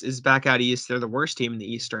 26 is back out east. They're the worst team in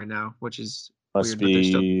the East right now, which is must weird, but they're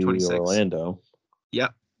still be 26. Orlando.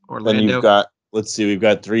 Yep. Orlando. Then you've got, let's see, we've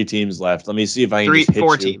got 3 teams left. Let me see if I can just hit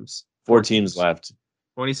 4 you. teams. 4 teams left.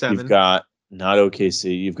 27. You've got not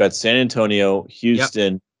OKC. You've got San Antonio,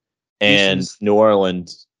 Houston, and Houston's... New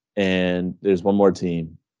Orleans, and there's one more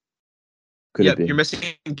team. Could it be? You're missing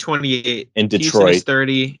 28. And Detroit. Houston is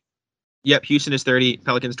 30. Yep, Houston is 30.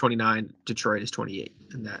 Pelicans 29. Detroit is 28,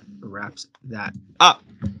 and that wraps that up.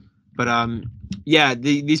 But yeah,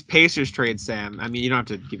 these Pacers trades, Sam. I mean, you don't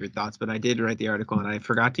have to give your thoughts, but I did write the article, and I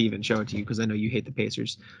forgot to even show it to you because I know you hate the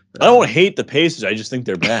Pacers. But, I don't hate the Pacers. I just think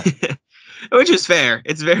they're bad. Which is fair.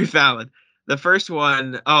 It's very valid. The first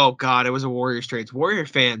one, oh God, it was a Warriors trades. Warrior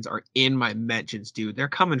fans are in my mentions, dude. They're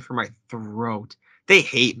coming for my throat. They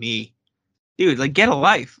hate me, dude. Like, get a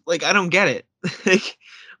life. Like, I don't get it. Like,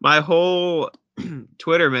 my whole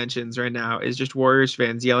Twitter mentions right now is just Warriors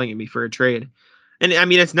fans yelling at me for a trade. And I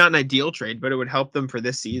mean, it's not an ideal trade, but it would help them for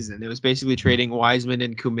this season. It was basically trading Wiseman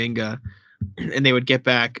and Kuminga, and they would get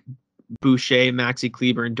back Boucher, Maxi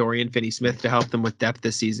Kleber, and Dorian Finney-Smith to help them with depth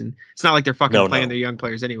this season. It's not like they're fucking playing their young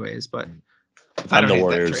players anyways, but if I'm the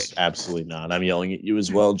Warriors, absolutely not. I'm yelling at you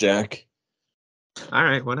as well, Jack. All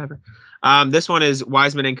right, whatever. This one is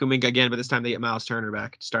Wiseman and Kuminga again, but this time they get Miles Turner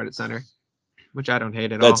back to start at center, which I don't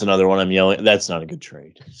hate at all. That's another one I'm yelling. That's not a good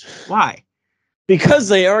trade. Why? Because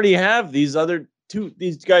they already have these other two.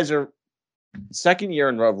 These guys are second year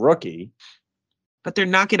in rookie. But they're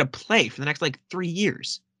not going to play for the next, 3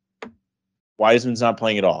 years. Wiseman's not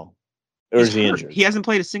playing at all. Or is he injured? He hasn't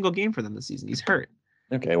played a single game for them this season. He's hurt.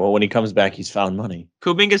 Okay, well, when he comes back, he's found money.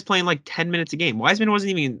 Kuminga's playing 10 minutes a game. Wiseman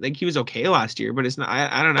wasn't even, he was okay last year, but it's not,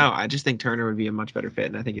 I don't know. I just think Turner would be a much better fit,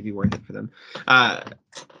 and I think it'd be worth it for them.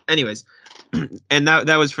 Anyways, and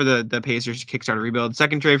that was for the Pacers Kickstarter rebuild.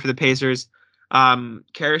 Second trade for the Pacers,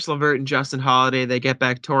 Karis LeVert and Justin Holiday. They get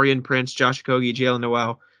back Torian Prince, Josh Okogie, Jalen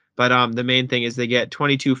Noel. But the main thing is they get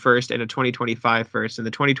 22 first and a 2025 first, and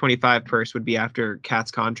the 2025 first would be after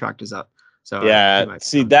Cat's contract is up. So yeah,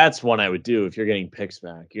 see, that's one I would do if you're getting picks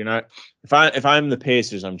back. You're not if I'm the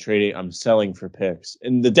Pacers, I'm selling for picks.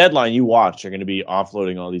 And the deadline you watch are going to be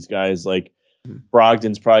offloading all these guys. Like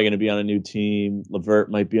Brogdon's probably going to be on a new team. LeVert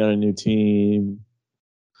might be on a new team.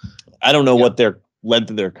 I don't know what their length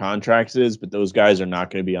of their contracts is, but those guys are not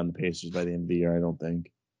going to be on the Pacers by the end of the year, I don't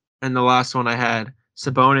think. And the last one I had,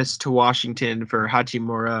 Sabonis to Washington for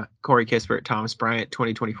Hachimura, Corey Kispert, Thomas Bryant,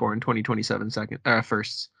 2024 and 2027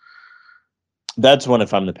 firsts. That's one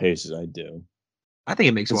if I'm the Pacers, I do. I think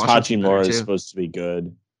it makes Washington Hachimura is supposed to be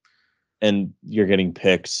good, and you're getting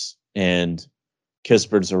picks, and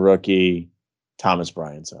Kispert's a rookie. Thomas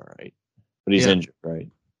Bryant's all right, but he's injured, right?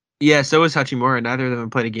 Yeah, so is Hachimura. Neither of them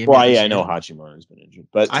played a game. Well, yeah, I know Hachimura's been injured,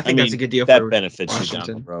 but I think that's a good deal. That for benefits Washington.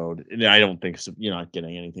 You down the road. And I don't think you're not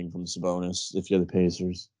getting anything from Sabonis if you're the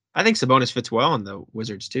Pacers. I think Sabonis fits well in the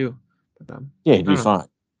Wizards too. But, yeah, he'd be fine.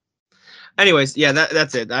 Anyways, yeah,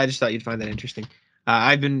 that's it. I just thought you'd find that interesting.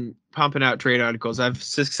 I've been pumping out trade articles. I've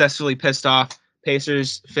successfully pissed off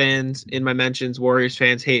Pacers fans in my mentions. Warriors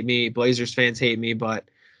fans hate me. Blazers fans hate me, but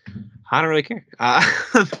I don't really care.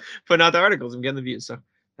 Putting out the articles, I'm getting the views. So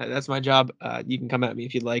that's my job. You can come at me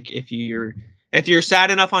if you'd like. If you're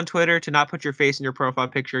sad enough on Twitter to not put your face in your profile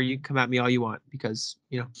picture, you can come at me all you want because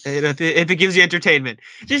if it gives you entertainment,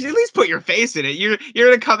 just at least put your face in it. You're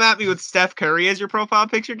gonna come at me with Steph Curry as your profile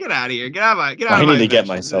picture? Get out of here! Get out of my! I need to get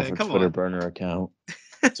myself a Twitter burner account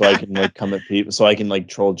so I can come at people. So I can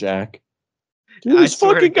troll Jack. Dude, this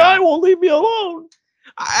fucking guy won't leave me alone.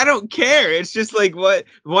 I don't care. It's just like what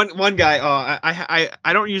one guy. Oh,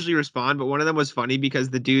 I don't usually respond, but one of them was funny because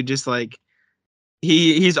the dude just like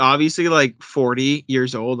he's obviously like 40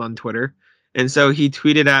 years old on Twitter, and so he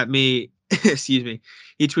tweeted at me. Excuse me.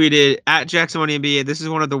 He tweeted at Jackson NBA. This is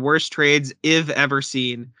one of the worst trades I've ever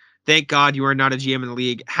seen. Thank God you are not a GM in the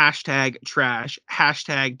league. Hashtag trash.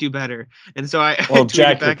 Hashtag do better. And so I Well, tweeted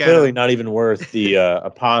Jack, you're back at clearly him. not even worth the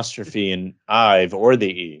apostrophe in Ive or the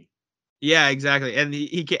E. Yeah, exactly. And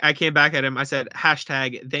I came back at him. I said,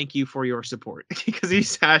 hashtag thank you for your support because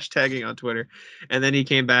he's hashtagging on Twitter. And then he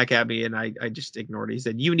came back at me and I just ignored it. He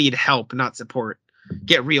said, you need help, not support.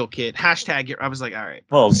 Get real, kid. Hashtag. I was like, all right.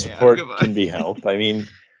 Well, Yeah, support goodbye. can be help. I mean,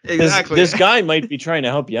 Exactly. this guy might be trying to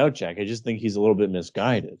help you out, Jack. I just think he's a little bit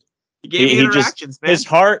misguided. He gave me interactions, man.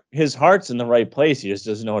 His heart's in the right place. He just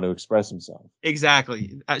doesn't know how to express himself.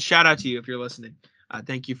 Exactly. Shout out to you if you're listening.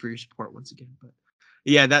 Thank you for your support once again. But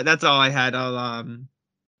yeah, that's all I had.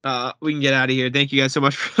 We can get out of here. Thank you guys so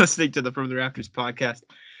much for listening to the From the Rafters podcast.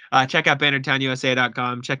 Check out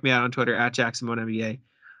BannerTownUSA.com. Check me out on Twitter at JacksonMoneNBA.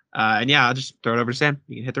 And yeah, I'll just throw it over to Sam.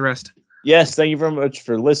 You can hit the rest. Yes, thank you very much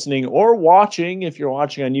for listening or watching. If you're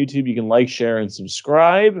watching on YouTube, you can like, share, and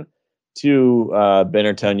subscribe to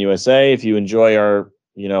Bannertown USA. If you enjoy our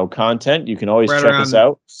content, you can always check us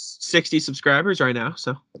out. 60 subscribers right now.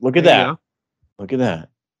 So look at that. Look at that.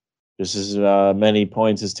 Just as many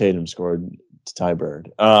points as Tatum scored to tie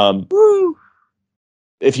Bird. Woo!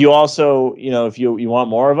 If you also, if you want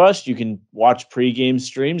more of us, you can watch pregame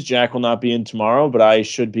streams. Jack will not be in tomorrow, but I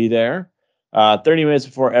should be there. 30 minutes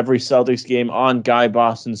before every Celtics game on Guy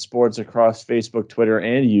Boston Sports across Facebook, Twitter,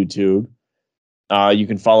 and YouTube. You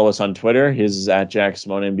can follow us on Twitter. His is at Jack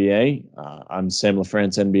Simone NBA. I'm Sam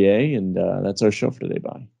LaFrance NBA, and that's our show for today.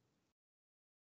 Bye.